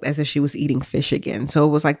and it looked as if she was eating fish again. So it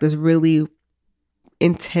was like this really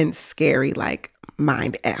intense, scary, like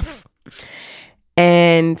mind F.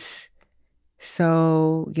 And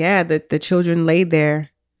so, yeah, the children laid there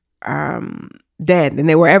dead, and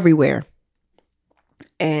they were everywhere.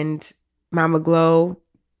 And Mama Glow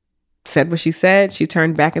said what she said. She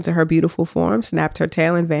turned back into her beautiful form, snapped her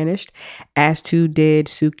tail, and vanished, as too did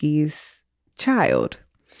Suki's child.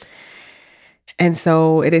 And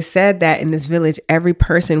so it is said that in this village, every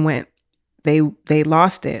person went, they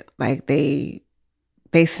lost it. Like they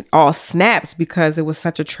all snapped because it was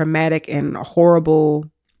such a traumatic and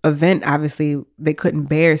horrible event. Obviously, they couldn't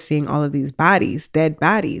bear seeing all of these bodies, dead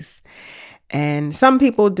bodies. And some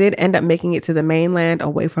people did end up making it to the mainland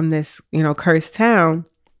away from this, cursed town.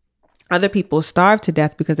 Other people starved to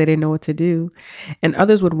death because they didn't know what to do. And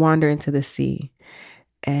others would wander into the sea.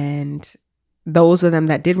 And those of them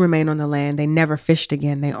that did remain on the land, they never fished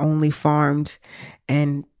again. They only farmed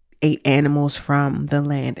and ate animals from the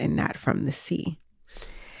land and not from the sea.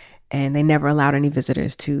 And they never allowed any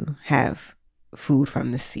visitors to have food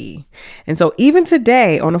from the sea. And so even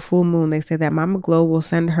today on a full moon, they say that Mama Glow will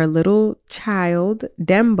send her little child,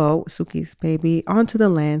 Dembo, Suki's baby, onto the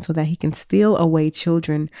land so that he can steal away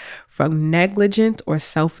children from negligent or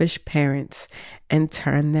selfish parents and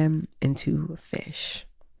turn them into fish.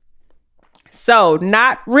 So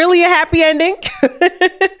not really a happy ending.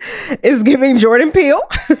 It's giving Jordan Peele.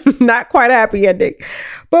 Not quite a happy ending.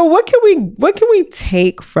 But what can we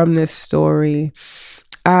take from this story?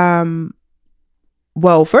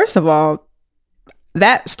 Well, first of all,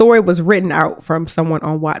 that story was written out from someone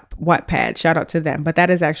on Wattpad. Shout out to them. But that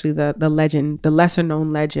is actually the legend, the lesser known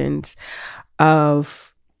legends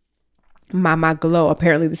of Mama Glow.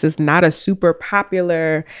 Apparently, this is not a super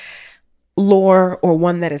popular lore or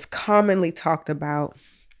one that is commonly talked about,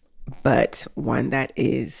 but one that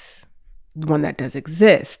does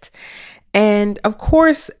exist. And of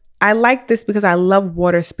course, I like this because I love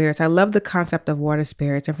water spirits. I love the concept of water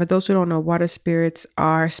spirits. And for those who don't know, water spirits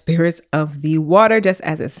are spirits of the water, just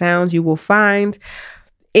as it sounds. You will find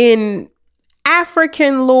in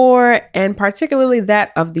African lore, and particularly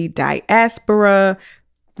that of the diaspora,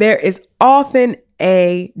 there is often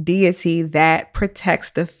a deity that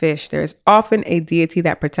protects the fish. There's often a deity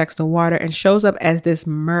that protects the water and shows up as this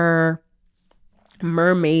mermaid,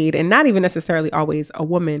 and not even necessarily always a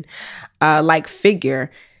woman like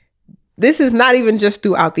figure. This is not even just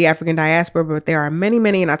throughout the African diaspora, but there are many,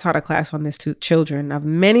 and I taught a class on this to children, of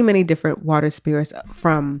many different water spirits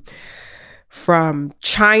from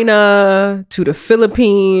China to the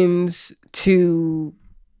Philippines to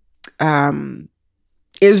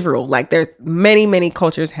Israel. Like, there many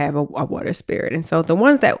cultures have a water spirit. And so the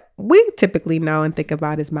ones that we typically know and think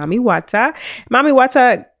about is Mami Wata. Mami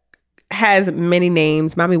Wata has many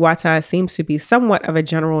names. Mami Wata seems to be somewhat of a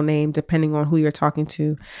general name depending on who you're talking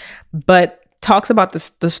to, but talks about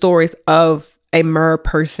the stories of a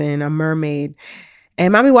person, a mermaid.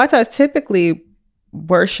 And Mami Wata is typically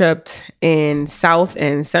worshipped in South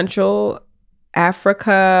and Central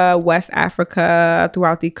Africa, West Africa,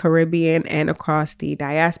 throughout the Caribbean, and across the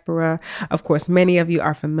diaspora. Of course, many of you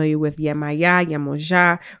are familiar with Yemaya,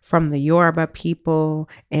 Yemoja from the Yoruba people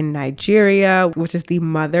in Nigeria, which is the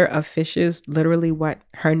mother of fishes, literally what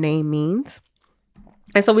her name means.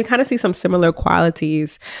 And so we kind of see some similar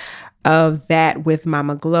qualities of that with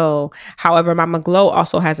Mama Glow. However, Mama Glow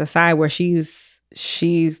also has a side where she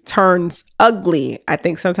turns ugly. I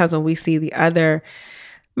think sometimes when we see the other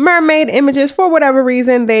mermaid images, for whatever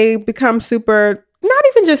reason, they become super, not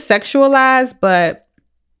even just sexualized, but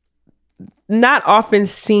not often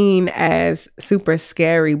seen as super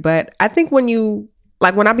scary. But I think when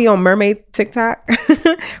I be on mermaid TikTok,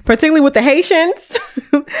 particularly with the Haitians,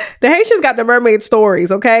 the Haitians got the mermaid stories,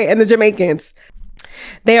 okay? And the Jamaicans,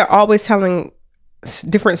 they are always telling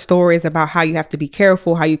different stories about how you have to be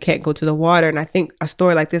careful, how you can't go to the water. And I think a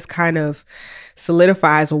story like this kind of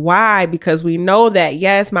solidifies why, because we know that,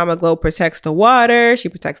 yes, Mama Glow protects the water, she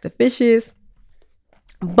protects the fishes,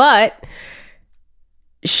 but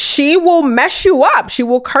she will mess you up. She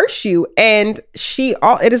will curse you. And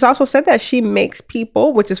it is also said that she makes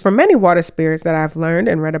people, which is for many water spirits that I've learned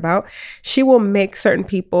and read about, she will make certain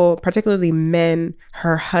people, particularly men,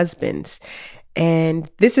 her husbands. And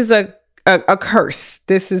this is a curse.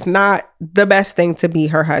 This is not the best thing to be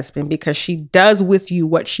her husband, because she does with you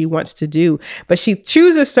what she wants to do. But she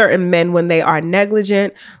chooses certain men when they are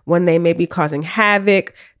negligent, when they may be causing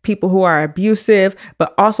havoc, people who are abusive,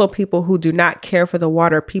 but also people who do not care for the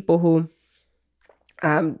water, people who,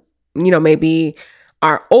 maybe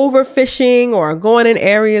are overfishing or going in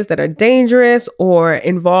areas that are dangerous or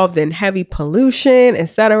involved in heavy pollution,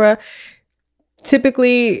 etc.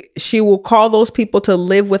 Typically, she will call those people to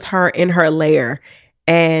live with her in her lair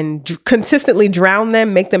and consistently drown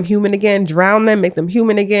them, make them human again, drown them, make them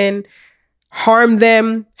human again, harm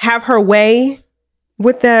them, have her way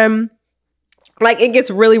with them. Like, it gets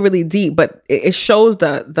really deep, but it shows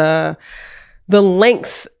the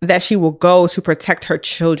lengths that she will go to protect her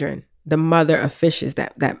children, the mother of fishes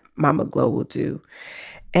that Mama Glow will do.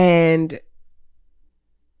 And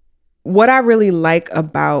what I really like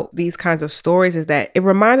about these kinds of stories is that it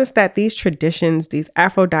reminds us that these traditions, these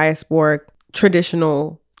Afro-diasporic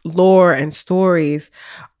traditional lore and stories,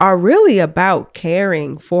 are really about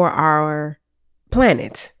caring for our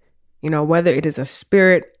planet. Whether it is a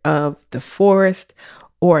spirit of the forest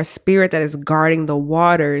or a spirit that is guarding the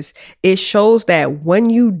waters, it shows that when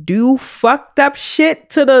you do fucked up shit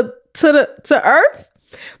to Earth,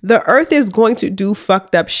 the Earth is going to do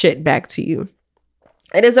fucked up shit back to you.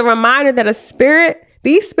 It is a reminder that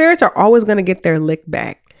these spirits are always going to get their lick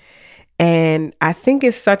back. And I think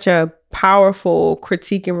it's such a powerful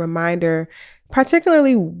critique and reminder,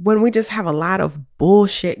 particularly when we just have a lot of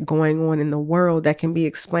bullshit going on in the world that can be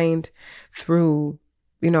explained through,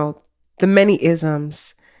 the many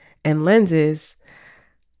isms and lenses.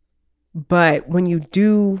 But when you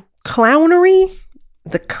do clownery,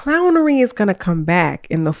 the clownery is going to come back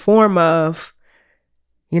in the form of,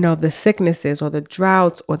 the sicknesses or the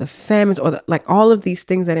droughts or the famines or all of these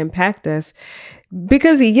things that impact us.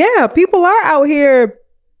 Because, people are out here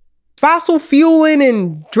fossil fueling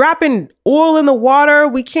and dropping oil in the water.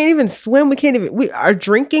 We can't even swim. Our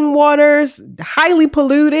drinking waters highly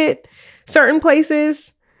polluted. Certain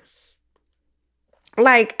places,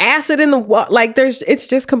 like acid in the water, like it's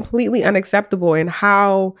just completely unacceptable. And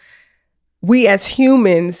how we as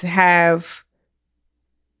humans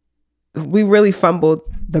we really fumbled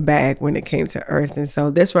the bag when it came to Earth. And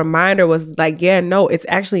so this reminder was like, yeah, no, it's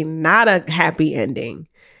actually not a happy ending,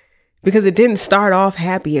 because it didn't start off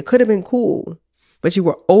happy. It could have been cool, but you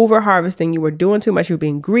were over harvesting. You were doing too much. You were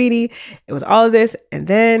being greedy. It was all of this. And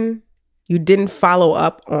then you didn't follow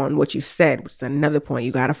up on what you said, which is another point.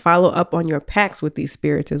 You got to follow up on your pacts with these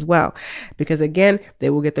spirits as well, because again, they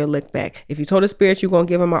will get their lick back. If you told a spirit you're going to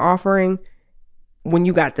give them an offering when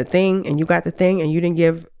you got the thing and you didn't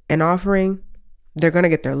give an offering, they're going to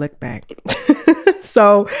get their lick back.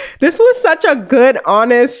 So this was such a good,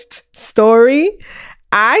 honest story.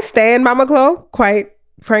 I stand Mama Glo, quite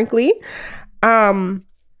frankly.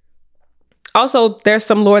 Also, there's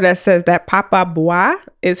some lore that says that Papa Bois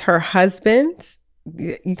is her husband.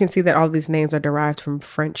 You can see that all these names are derived from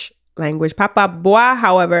French language. Papa Bois,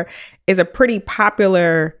 however, is a pretty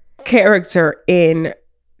popular character in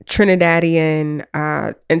Trinidadian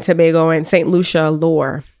and Tobago and St. Lucia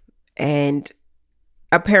lore. And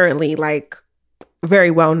apparently, like,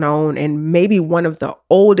 very well known and maybe one of the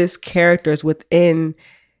oldest characters within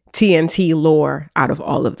TNT lore out of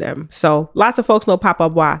all of them. So lots of folks know Papa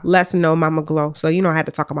Bois, less know Mama Glo. So, I had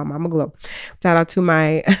to talk about Mama Glo. Shout out to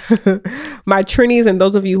my my Trinies and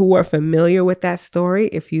those of you who are familiar with that story.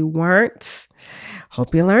 If you weren't,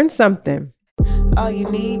 hope you learned something. All you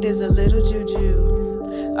need is a little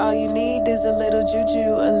juju. All you need is a little juju,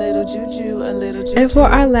 a little juju, a little juju. And for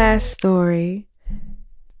our last story,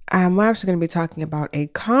 I'm actually going to be talking about a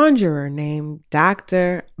conjurer named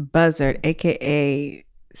Dr. Buzzard, aka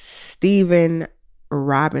Stephen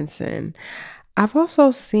Robinson. I've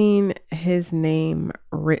also seen his name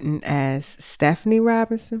written as Stephanie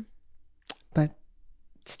Robinson, but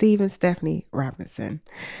Stephanie Robinson.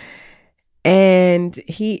 And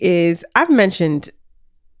I've mentioned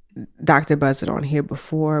Dr. Buzzard on here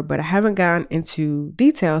before, but I haven't gone into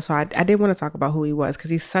detail. So I did want to talk about who he was, because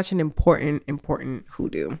he's such an important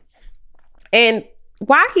hoodoo. And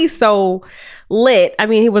why he's so lit,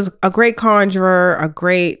 he was a great conjurer, a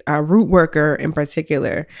great root worker in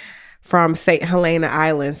particular from St. Helena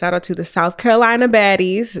Island. Shout out to the South Carolina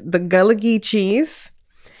baddies, the Gullah Geechees.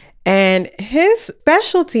 And his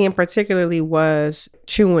specialty in particularly was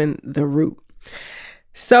chewing the root.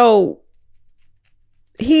 So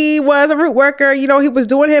he was a root worker. He was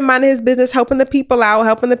doing him, minding his business, helping the people out,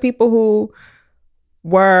 helping the people who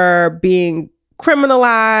were being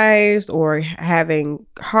criminalized or having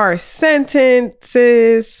harsh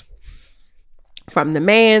sentences from the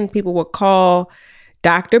man. People would call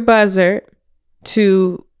Dr. Buzzard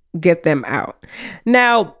to get them out.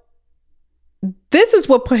 Now, this is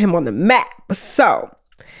what put him on the map. So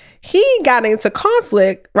he got into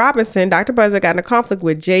conflict. Dr. Buzzard got into conflict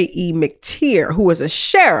with J.E. McTeer, who was a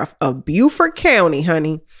sheriff of Beaufort County,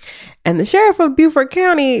 honey. And the sheriff of Beaufort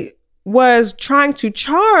County was trying to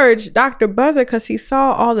charge Dr. Buzzard because he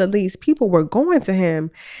saw all of these people were going to him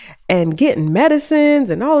and getting medicines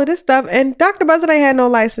and all of this stuff. And Dr. Buzzard ain't had no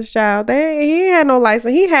license, child. He had no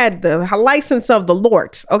license. He had the license of the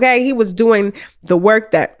Lord. Okay. He was doing the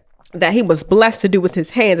work that he was blessed to do with his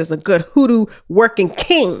hands as a good hoodoo working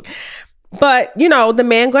king. But, the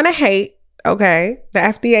man gonna hate, okay? The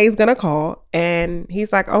FDA is gonna call, and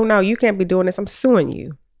he's like, oh no, you can't be doing this. I'm suing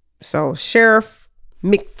you. So Sheriff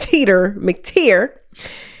McTeer,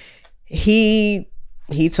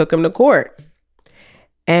 he took him to court.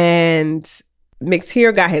 And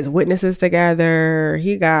McTeer got his witnesses together.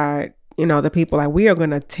 He got the people like, we are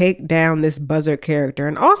going to take down this Buzzard character.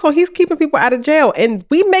 And also he's keeping people out of jail, and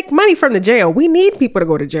we make money from the jail. We need people to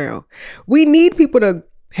go to jail. We need people to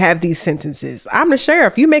have these sentences. I'm the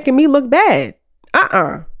sheriff. You making me look bad.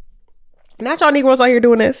 Not y'all Negroes out here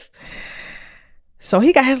doing this. So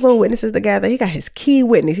he got his little witnesses together. He got his key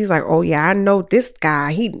witness. He's like, oh yeah, I know this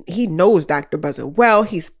guy. He knows Dr. Buzzard well.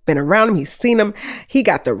 He's been around him. He's seen him. He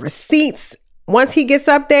got the receipts. Once he gets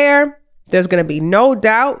up there, there's going to be no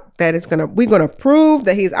doubt that we're going to prove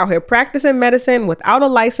that he's out here practicing medicine without a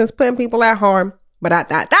license, putting people at harm. But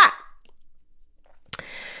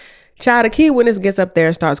Child, the key witness gets up there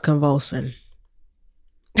and starts convulsing.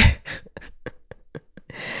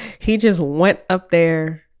 He just went up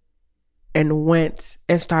there and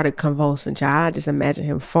started convulsing. Child, I just imagine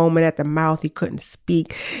him foaming at the mouth. He couldn't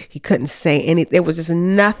speak. He couldn't say anything. There was just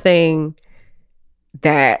nothing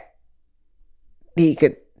that he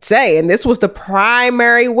could say. And this was the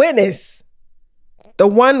primary witness. The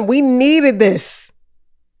one, we needed this.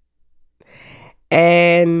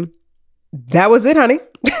 And that was it, honey.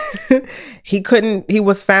 He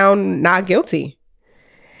was found not guilty.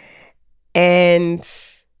 And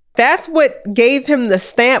that's what gave him the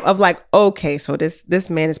stamp of like, okay, so this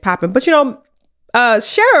man is popping. But Sheriff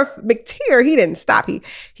McTeer, he didn't stop.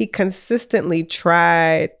 He consistently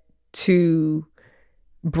tried to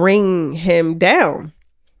bring him down.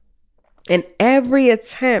 And every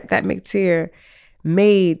attempt that McTeer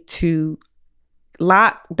made to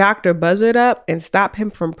lock Dr. Buzzard up and stop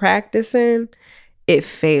him from practicing, it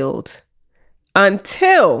failed.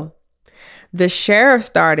 Until the sheriff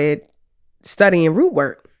started studying root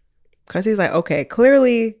work. Because he's like, okay,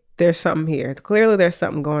 clearly there's something here. Clearly there's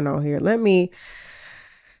something going on here. Let me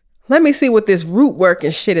see what this root work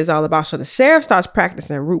and shit is all about. So the sheriff starts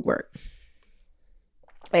practicing root work.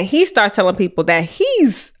 And he starts telling people that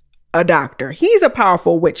he's a doctor. He's a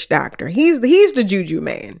powerful witch doctor. He's the juju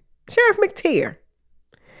man. Sheriff McTeer.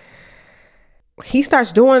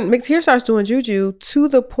 McTeer starts doing juju to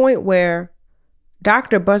the point where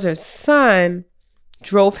Dr. Buzzard's son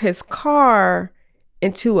drove his car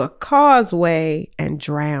into a causeway and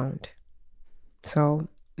drowned. So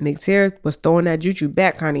McTeer was throwing that juju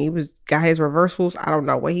back, honey. He got his reversals. I don't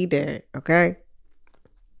know what he did, okay?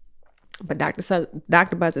 But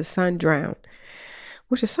Dr. Buzzard's son drowned,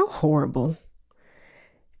 which is so horrible.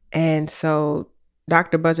 And so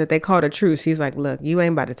Dr. Buzzard, they called a truce. He's like, look, you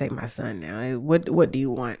ain't about to take my son now. What do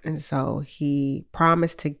you want? And so he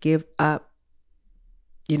promised to give up,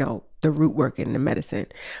 the root work and the medicine,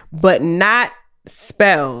 but not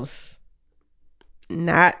spells.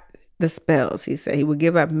 Not the spells. He said he would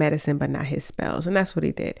give up medicine, but not his spells. And that's what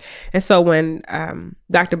he did. And so when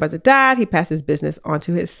Dr. Buzzard died, he passed his business on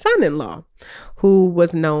to his son-in-law, who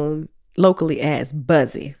was known locally as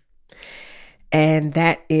Buzzy. And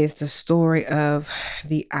that is the story of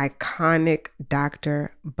the iconic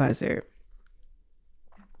Dr. Buzzard.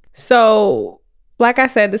 So, like I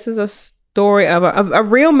said, this is a story of a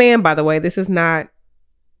real man, by the way. This is not,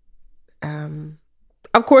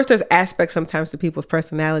 of course, there's aspects sometimes to people's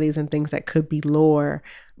personalities and things that could be lore,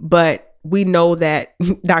 but we know that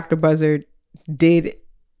Dr. Buzzard did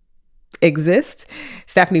exist.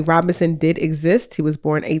 Stephanie Robinson did exist. He was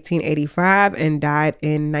born 1885 and died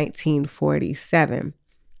in 1947.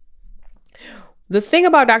 The thing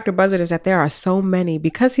about Dr. Buzzard is that there are so many,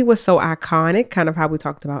 because he was so iconic, kind of how we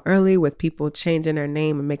talked about earlier with people changing their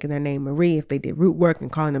name and making their name Marie if they did root work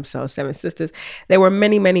and calling themselves Seven Sisters. There were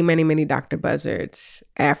many, many, many, many Dr. Buzzards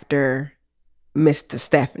after Mr.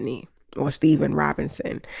 Stephanie or Stephen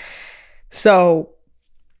Robinson. So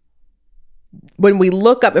when we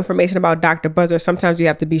look up information about Dr. Buzzard, sometimes you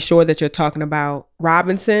have to be sure that you're talking about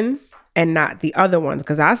Robinson and not the other ones.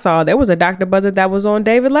 Because I saw there was a Dr. Buzzard that was on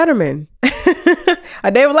David Letterman. A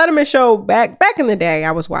David Letterman show back in the day.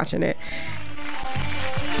 I was watching it.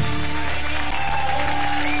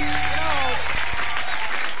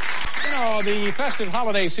 The festive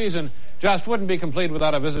holiday season just wouldn't be complete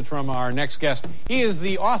without a visit from our next guest. He is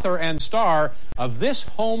the author and star of this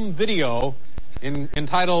home video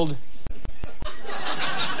entitled...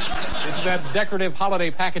 It's that decorative holiday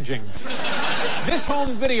packaging. This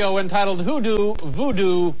home video entitled Hoodoo,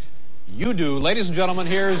 Voodoo, You Do. Ladies and gentlemen,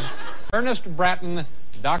 here's Ernest Bratton,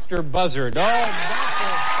 Dr. Buzzard. And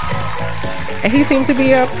he seemed to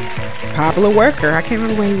be a popular worker. I can't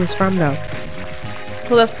remember where he was from, though.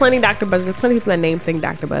 So there's plenty Dr. Buzzard, plenty of people that name thing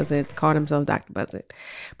Dr. Buzzard, call themselves Dr. Buzzard,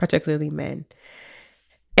 particularly men.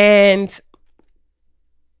 And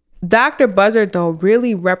Dr. Buzzard, though,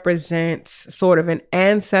 really represents sort of an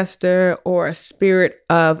ancestor or a spirit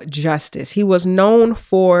of justice. He was known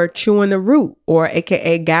for chewing the root, or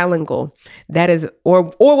AKA galangal. That is,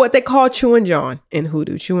 or what they call chewing John in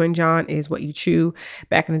hoodoo. Chewing John is what you chew.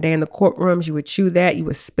 Back in the day in the courtrooms, you would chew that. You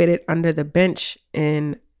would spit it under the bench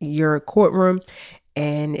in your courtroom.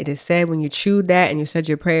 And it is said when you chewed that and you said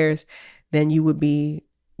your prayers, then you would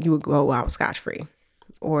go out scotch-free,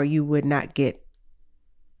 or you would not get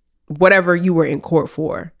whatever you were in court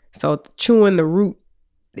for. So chewing the root,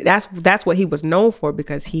 that's what he was known for,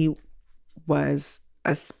 because he was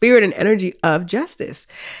a spirit and energy of justice.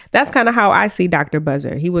 That's kind of how I see Dr.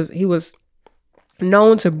 Buzzard. He was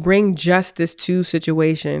known to bring justice to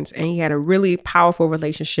situations, and he had a really powerful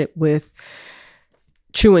relationship with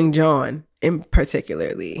chewing John, in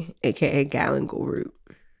particularly, aka galangal root.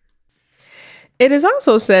 It is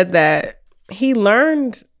also said that he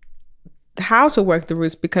learned how to work the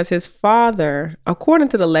roots because his father, according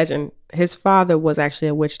to the legend, his father was actually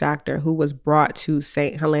a witch doctor who was brought to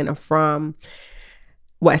St. Helena from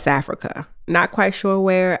West Africa. Not quite sure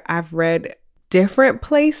where. I've read different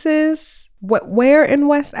places where in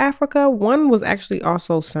West Africa. One was actually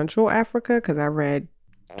also Central Africa, because I read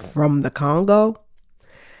from the Congo.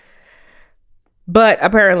 But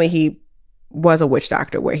apparently he was a witch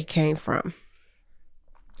doctor where he came from.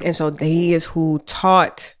 And so he is who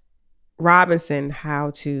taught Robinson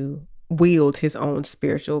how to wield his own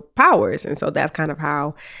spiritual powers. And so that's kind of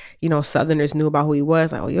how, Southerners knew about who he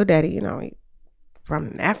was. Like, oh, your daddy, he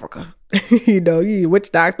from Africa. You a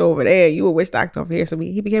witch doctor over there. You a witch doctor over here. So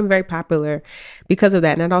he became very popular because of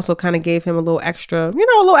that. And it also kind of gave him a little extra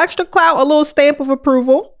clout, a little stamp of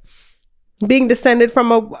approval, being descended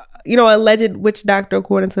from a alleged witch doctor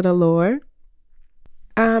according to the lore.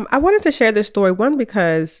 I wanted to share this story, one,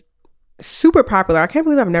 because super popular. I can't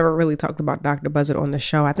believe I've never really talked about Dr. Buzzard on the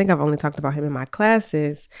show. I think I've only talked about him in my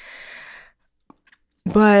classes.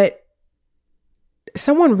 But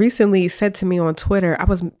someone recently said to me on Twitter, I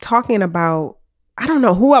was talking about, I don't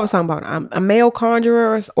know who I was talking about, a male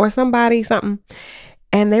conjurer or something.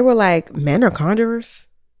 And they were like, men are conjurers?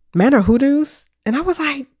 Men are hoodoos? And I was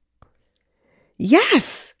like,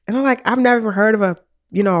 yes. And I'm like, I've never heard of a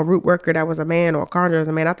root worker that was a man, or a conjurer as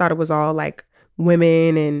a man. I thought it was all like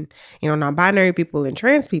women and, non-binary people and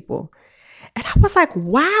trans people. And I was like,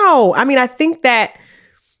 wow. I mean, I think that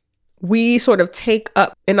we sort of take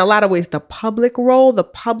up, in a lot of ways, the public role, the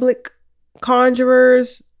public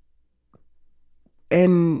conjurers.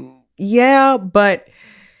 And yeah, but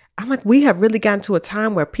I'm like, we have really gotten to a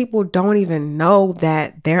time where people don't even know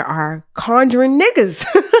that there are conjuring niggas.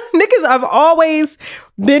 Niggas have always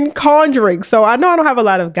been conjuring. So I know I don't have a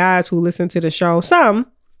lot of guys who listen to the show. Some,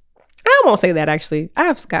 I won't say that actually. I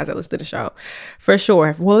have guys that listen to the show for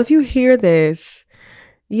sure. Well, if you hear this,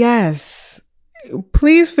 yes,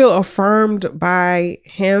 please feel affirmed by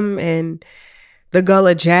him and the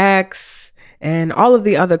Gullah Jacks and all of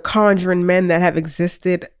the other conjuring men that have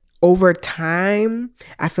existed over time.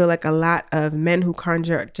 I feel like a lot of men who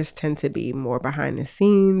conjure just tend to be more behind the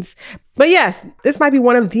scenes. But yes, this might be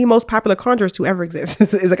one of the most popular conjurers to ever exist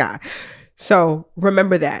is a guy. So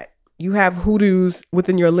remember that. You have hoodoos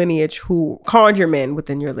within your lineage who conjure men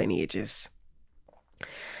within your lineages.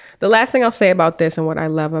 The last thing I'll say about this, and what I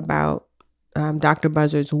love about Dr.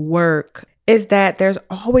 Buzzard's work, is that there's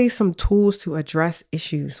always some tools to address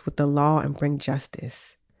issues with the law and bring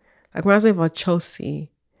justice. Like reminds me of Ochosi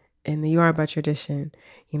in the Yoruba tradition.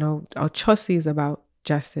 Ochosi is about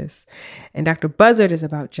justice, and Dr. Buzzard is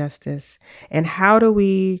about justice. And how do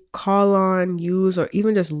we call on, use, or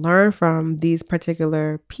even just learn from these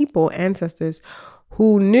particular people, ancestors,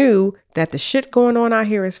 who knew that the shit going on out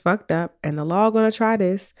here is fucked up, and the law gonna try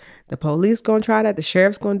this, the police gonna try that, the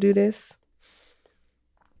sheriff's gonna do this,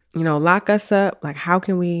 lock us up. Like, how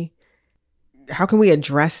can we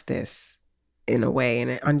address this in a way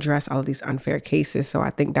and address all of these unfair cases? So I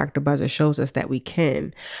think Dr. Buzzard shows us that we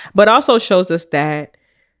can, but also shows us that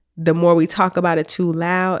the more we talk about it too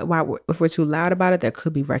loud, if we're too loud about it, there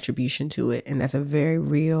could be retribution to it. And that's a very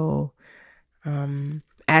real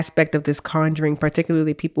aspect of this conjuring,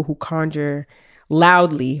 particularly people who conjure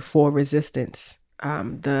loudly for resistance.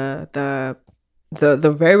 The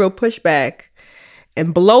very real pushback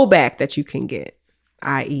and blowback that you can get,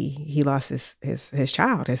 i.e. he lost his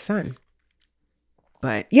child, his son.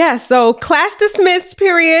 But yeah, so class dismissed,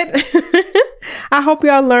 period. I hope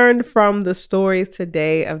y'all learned from the stories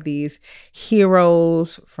today of these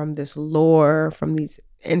heroes, from this lore, from these,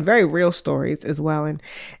 and very real stories as well, and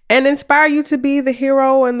inspire you to be the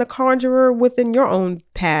hero and the conjurer within your own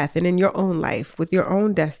path and in your own life, with your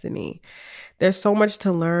own destiny. There's so much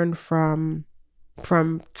to learn from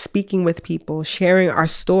speaking with people, sharing our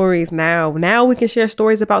stories now. Now we can share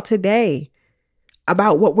stories about today,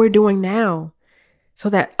 about what we're doing now, so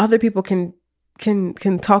that other people can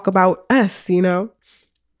talk about us,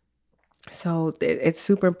 So it's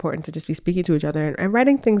super important to just be speaking to each other and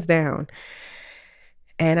writing things down.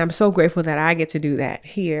 And I'm so grateful that I get to do that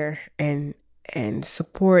here and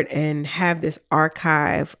support and have this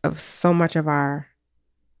archive of so much of our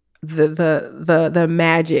the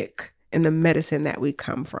magic and the medicine that we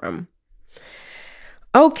come from.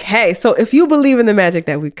 Okay, so if you believe in the magic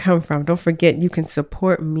that we come from, don't forget you can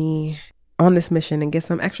support me on this mission and get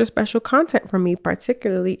some extra special content from me,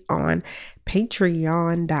 particularly on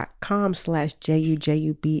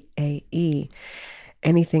patreon.com/JUJUBAE.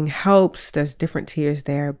 Anything helps. There's different tiers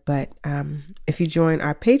there. But if you join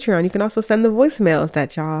our Patreon, you can also send the voicemails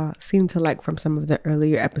that y'all seem to like from some of the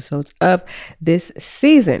earlier episodes of this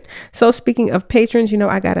season. So speaking of patrons,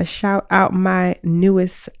 I got to shout out my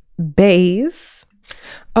newest bays.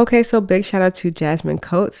 Okay, so big shout out to Jasmine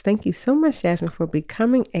Coates. Thank you so much, Jasmine, for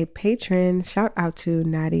becoming a patron. Shout out to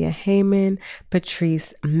Nadia Heyman,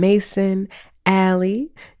 Patrice Mason,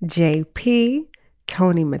 Allie, JP,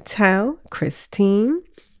 Tony Mattel, Christine,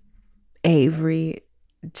 Avery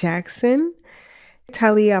Jackson,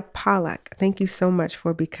 Talia Pollack. Thank you so much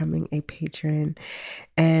for becoming a patron.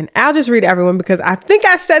 And I'll just read everyone because I think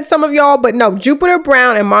I said some of y'all, but no, Jupiter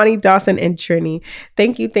Brown and Monty Dawson and Trini.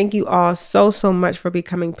 Thank you all so much for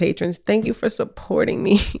becoming patrons. Thank you for supporting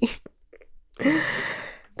me.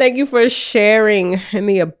 Thank you for sharing in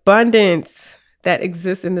the abundance that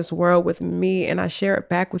exists in this world with me, and I share it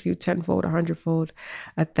back with you tenfold, 100-fold,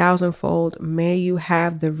 1,000-fold. May you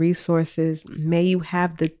have the resources, may you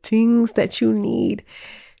have the things that you need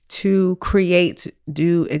to create,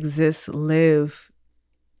 do, exist, live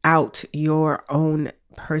out your own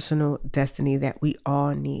personal destiny that we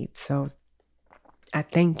all need. So I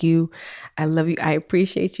thank you. I love you. I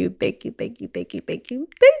appreciate you. Thank you.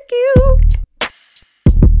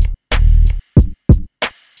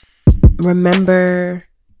 Remember,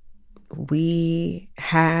 we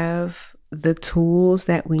have the tools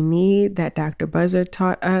that we need that Dr. Buzzard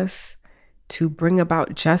taught us to bring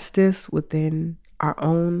about justice within our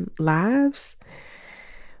own lives.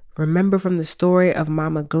 Remember from the story of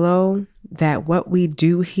Mama Glow that what we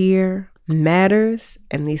do here matters,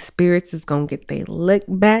 and these spirits is going to get their lick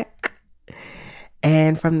back.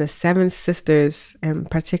 And from the 7 sisters,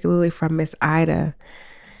 and particularly from Miss Ida,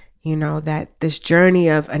 you know, that this journey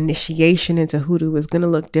of initiation into hoodoo is going to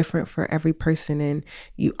look different for every person. And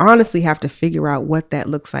you honestly have to figure out what that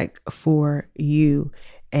looks like for you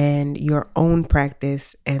and your own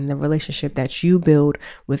practice and the relationship that you build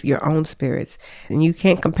with your own spirits. And you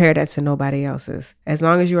can't compare that to nobody else's. As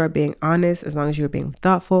long as you are being honest, as long as you're being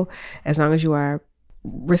thoughtful, as long as you are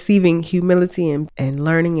receiving humility and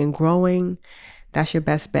learning and growing, that's your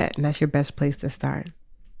best bet. And that's your best place to start.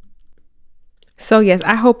 So yes,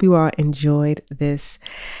 I hope you all enjoyed this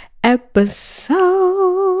episode.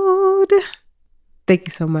 Thank you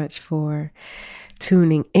so much for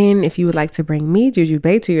tuning in. If you would like to bring me, Juju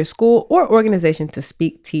Bay, to your school or organization to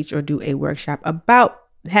speak, teach, or do a workshop about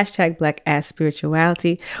 #Black Ass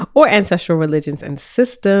Spirituality or ancestral religions and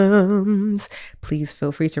systems, please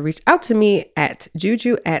feel free to reach out to me at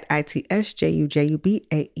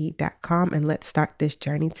juju@itsjujubae.com and let's start this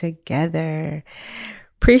journey together.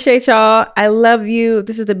 Appreciate y'all. I love you.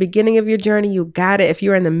 This is the beginning of your journey. You got it. If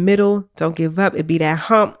you're in the middle, don't give up. It be that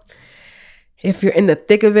hump. If you're in the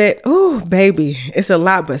thick of it, ooh, baby, it's a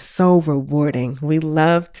lot, but so rewarding. We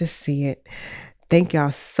love to see it. Thank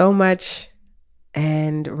y'all so much.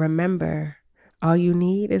 And remember, all you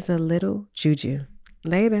need is a little juju.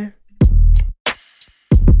 Later.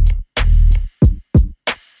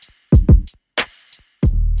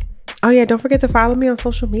 Oh yeah, don't forget to follow me on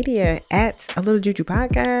social media at A Little Juju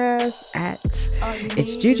Podcast, at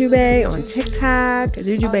It's Juju Bay on TikTok,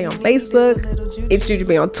 Juju Bay on Facebook, It's Juju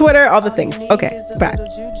Bay on Twitter, all the things. Okay, bye.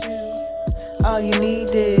 All you need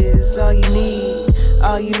is a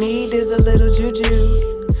little juju.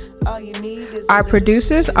 Our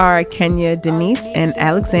producers are Kenya Denise and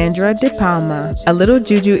Alexandra De Palma. A Little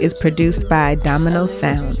Juju is produced by Domino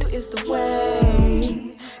Sound.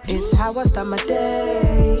 It's how I start my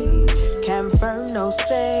day. Confirm no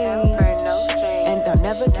say. And I'll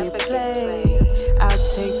never get played. I'll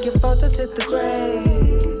take your photo to the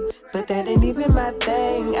grave. But that ain't even my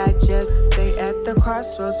thing. I just stay at the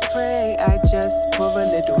crossroads, pray. I just pour a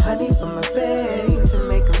little honey from my babe to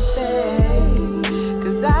make them stay.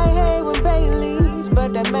 Cause I hate when Baileys,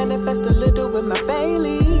 but I manifest a little with my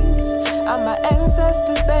Baileys. I'm my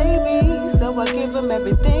ancestors' baby, so I give them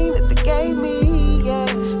everything that they gave me, yeah.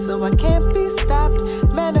 So I can't be stopped,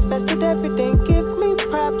 manifested everything, give me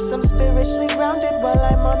props. I'm spiritually grounded while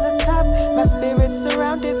I'm on the top. My spirit's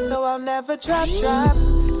surrounded, so I'll never drop.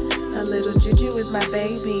 A little juju is my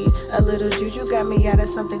baby. A little juju got me out of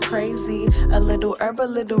something crazy. A little herb, a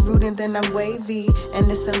little root, and then I'm wavy. And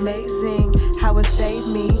it's amazing how it saved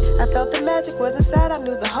me. I felt the magic was inside, I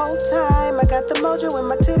knew the whole time. I got the mojo in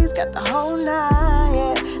my titties, got the whole nine,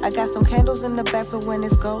 yeah. I got some candles in the back for when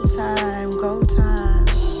it's go time, go time.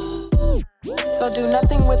 So do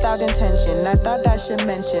nothing without intention. I thought I should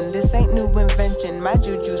mention, this ain't new invention. My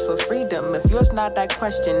juju's for freedom. If yours not, I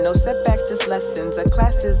question. No setbacks, just lessons. A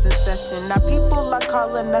class is in session. Now people are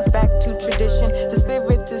calling us back to tradition. The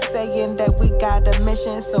spirit is saying that we got a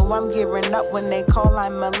mission. So I'm gearing up when they call,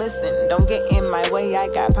 I'ma listen. Don't get in my way, I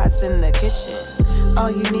got pots in the kitchen. All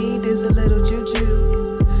you need is a little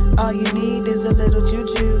juju. All you need is a little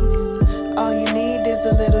juju. All you need is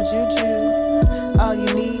a little juju. All you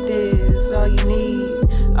need is, all you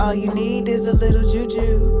need is a little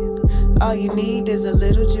juju. All you need is a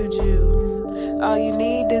little juju. All you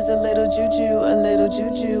need is a little juju, a little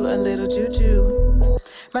juju, a little juju.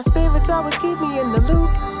 My spirits always keep me in the loop.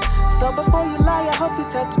 So before you lie, I hope you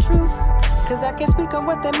tell the truth. Cause I can't speak on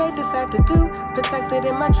what they may decide to do. Protected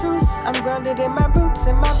in my truth, I'm grounded in my roots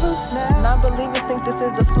now. Non-believers think this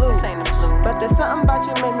is a fluke. This ain't a fluke. But there's something about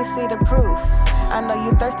you made me see the proof. I know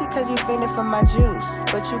you thirsty cause you feeling for my juice.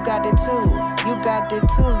 But you got it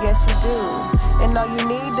too, yes you do. And all you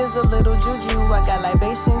need is a little juju. I got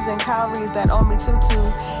libations and calories that owe me tutu.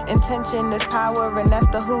 Intention is power and that's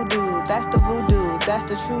the hoodoo. That's the voodoo, that's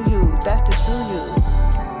the true you, that's the true you.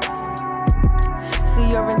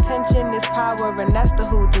 See, your intention is power and that's the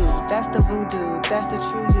hoodoo. That's the voodoo, that's the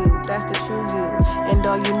true you, that's the true you. And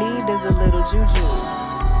all you need is a little juju.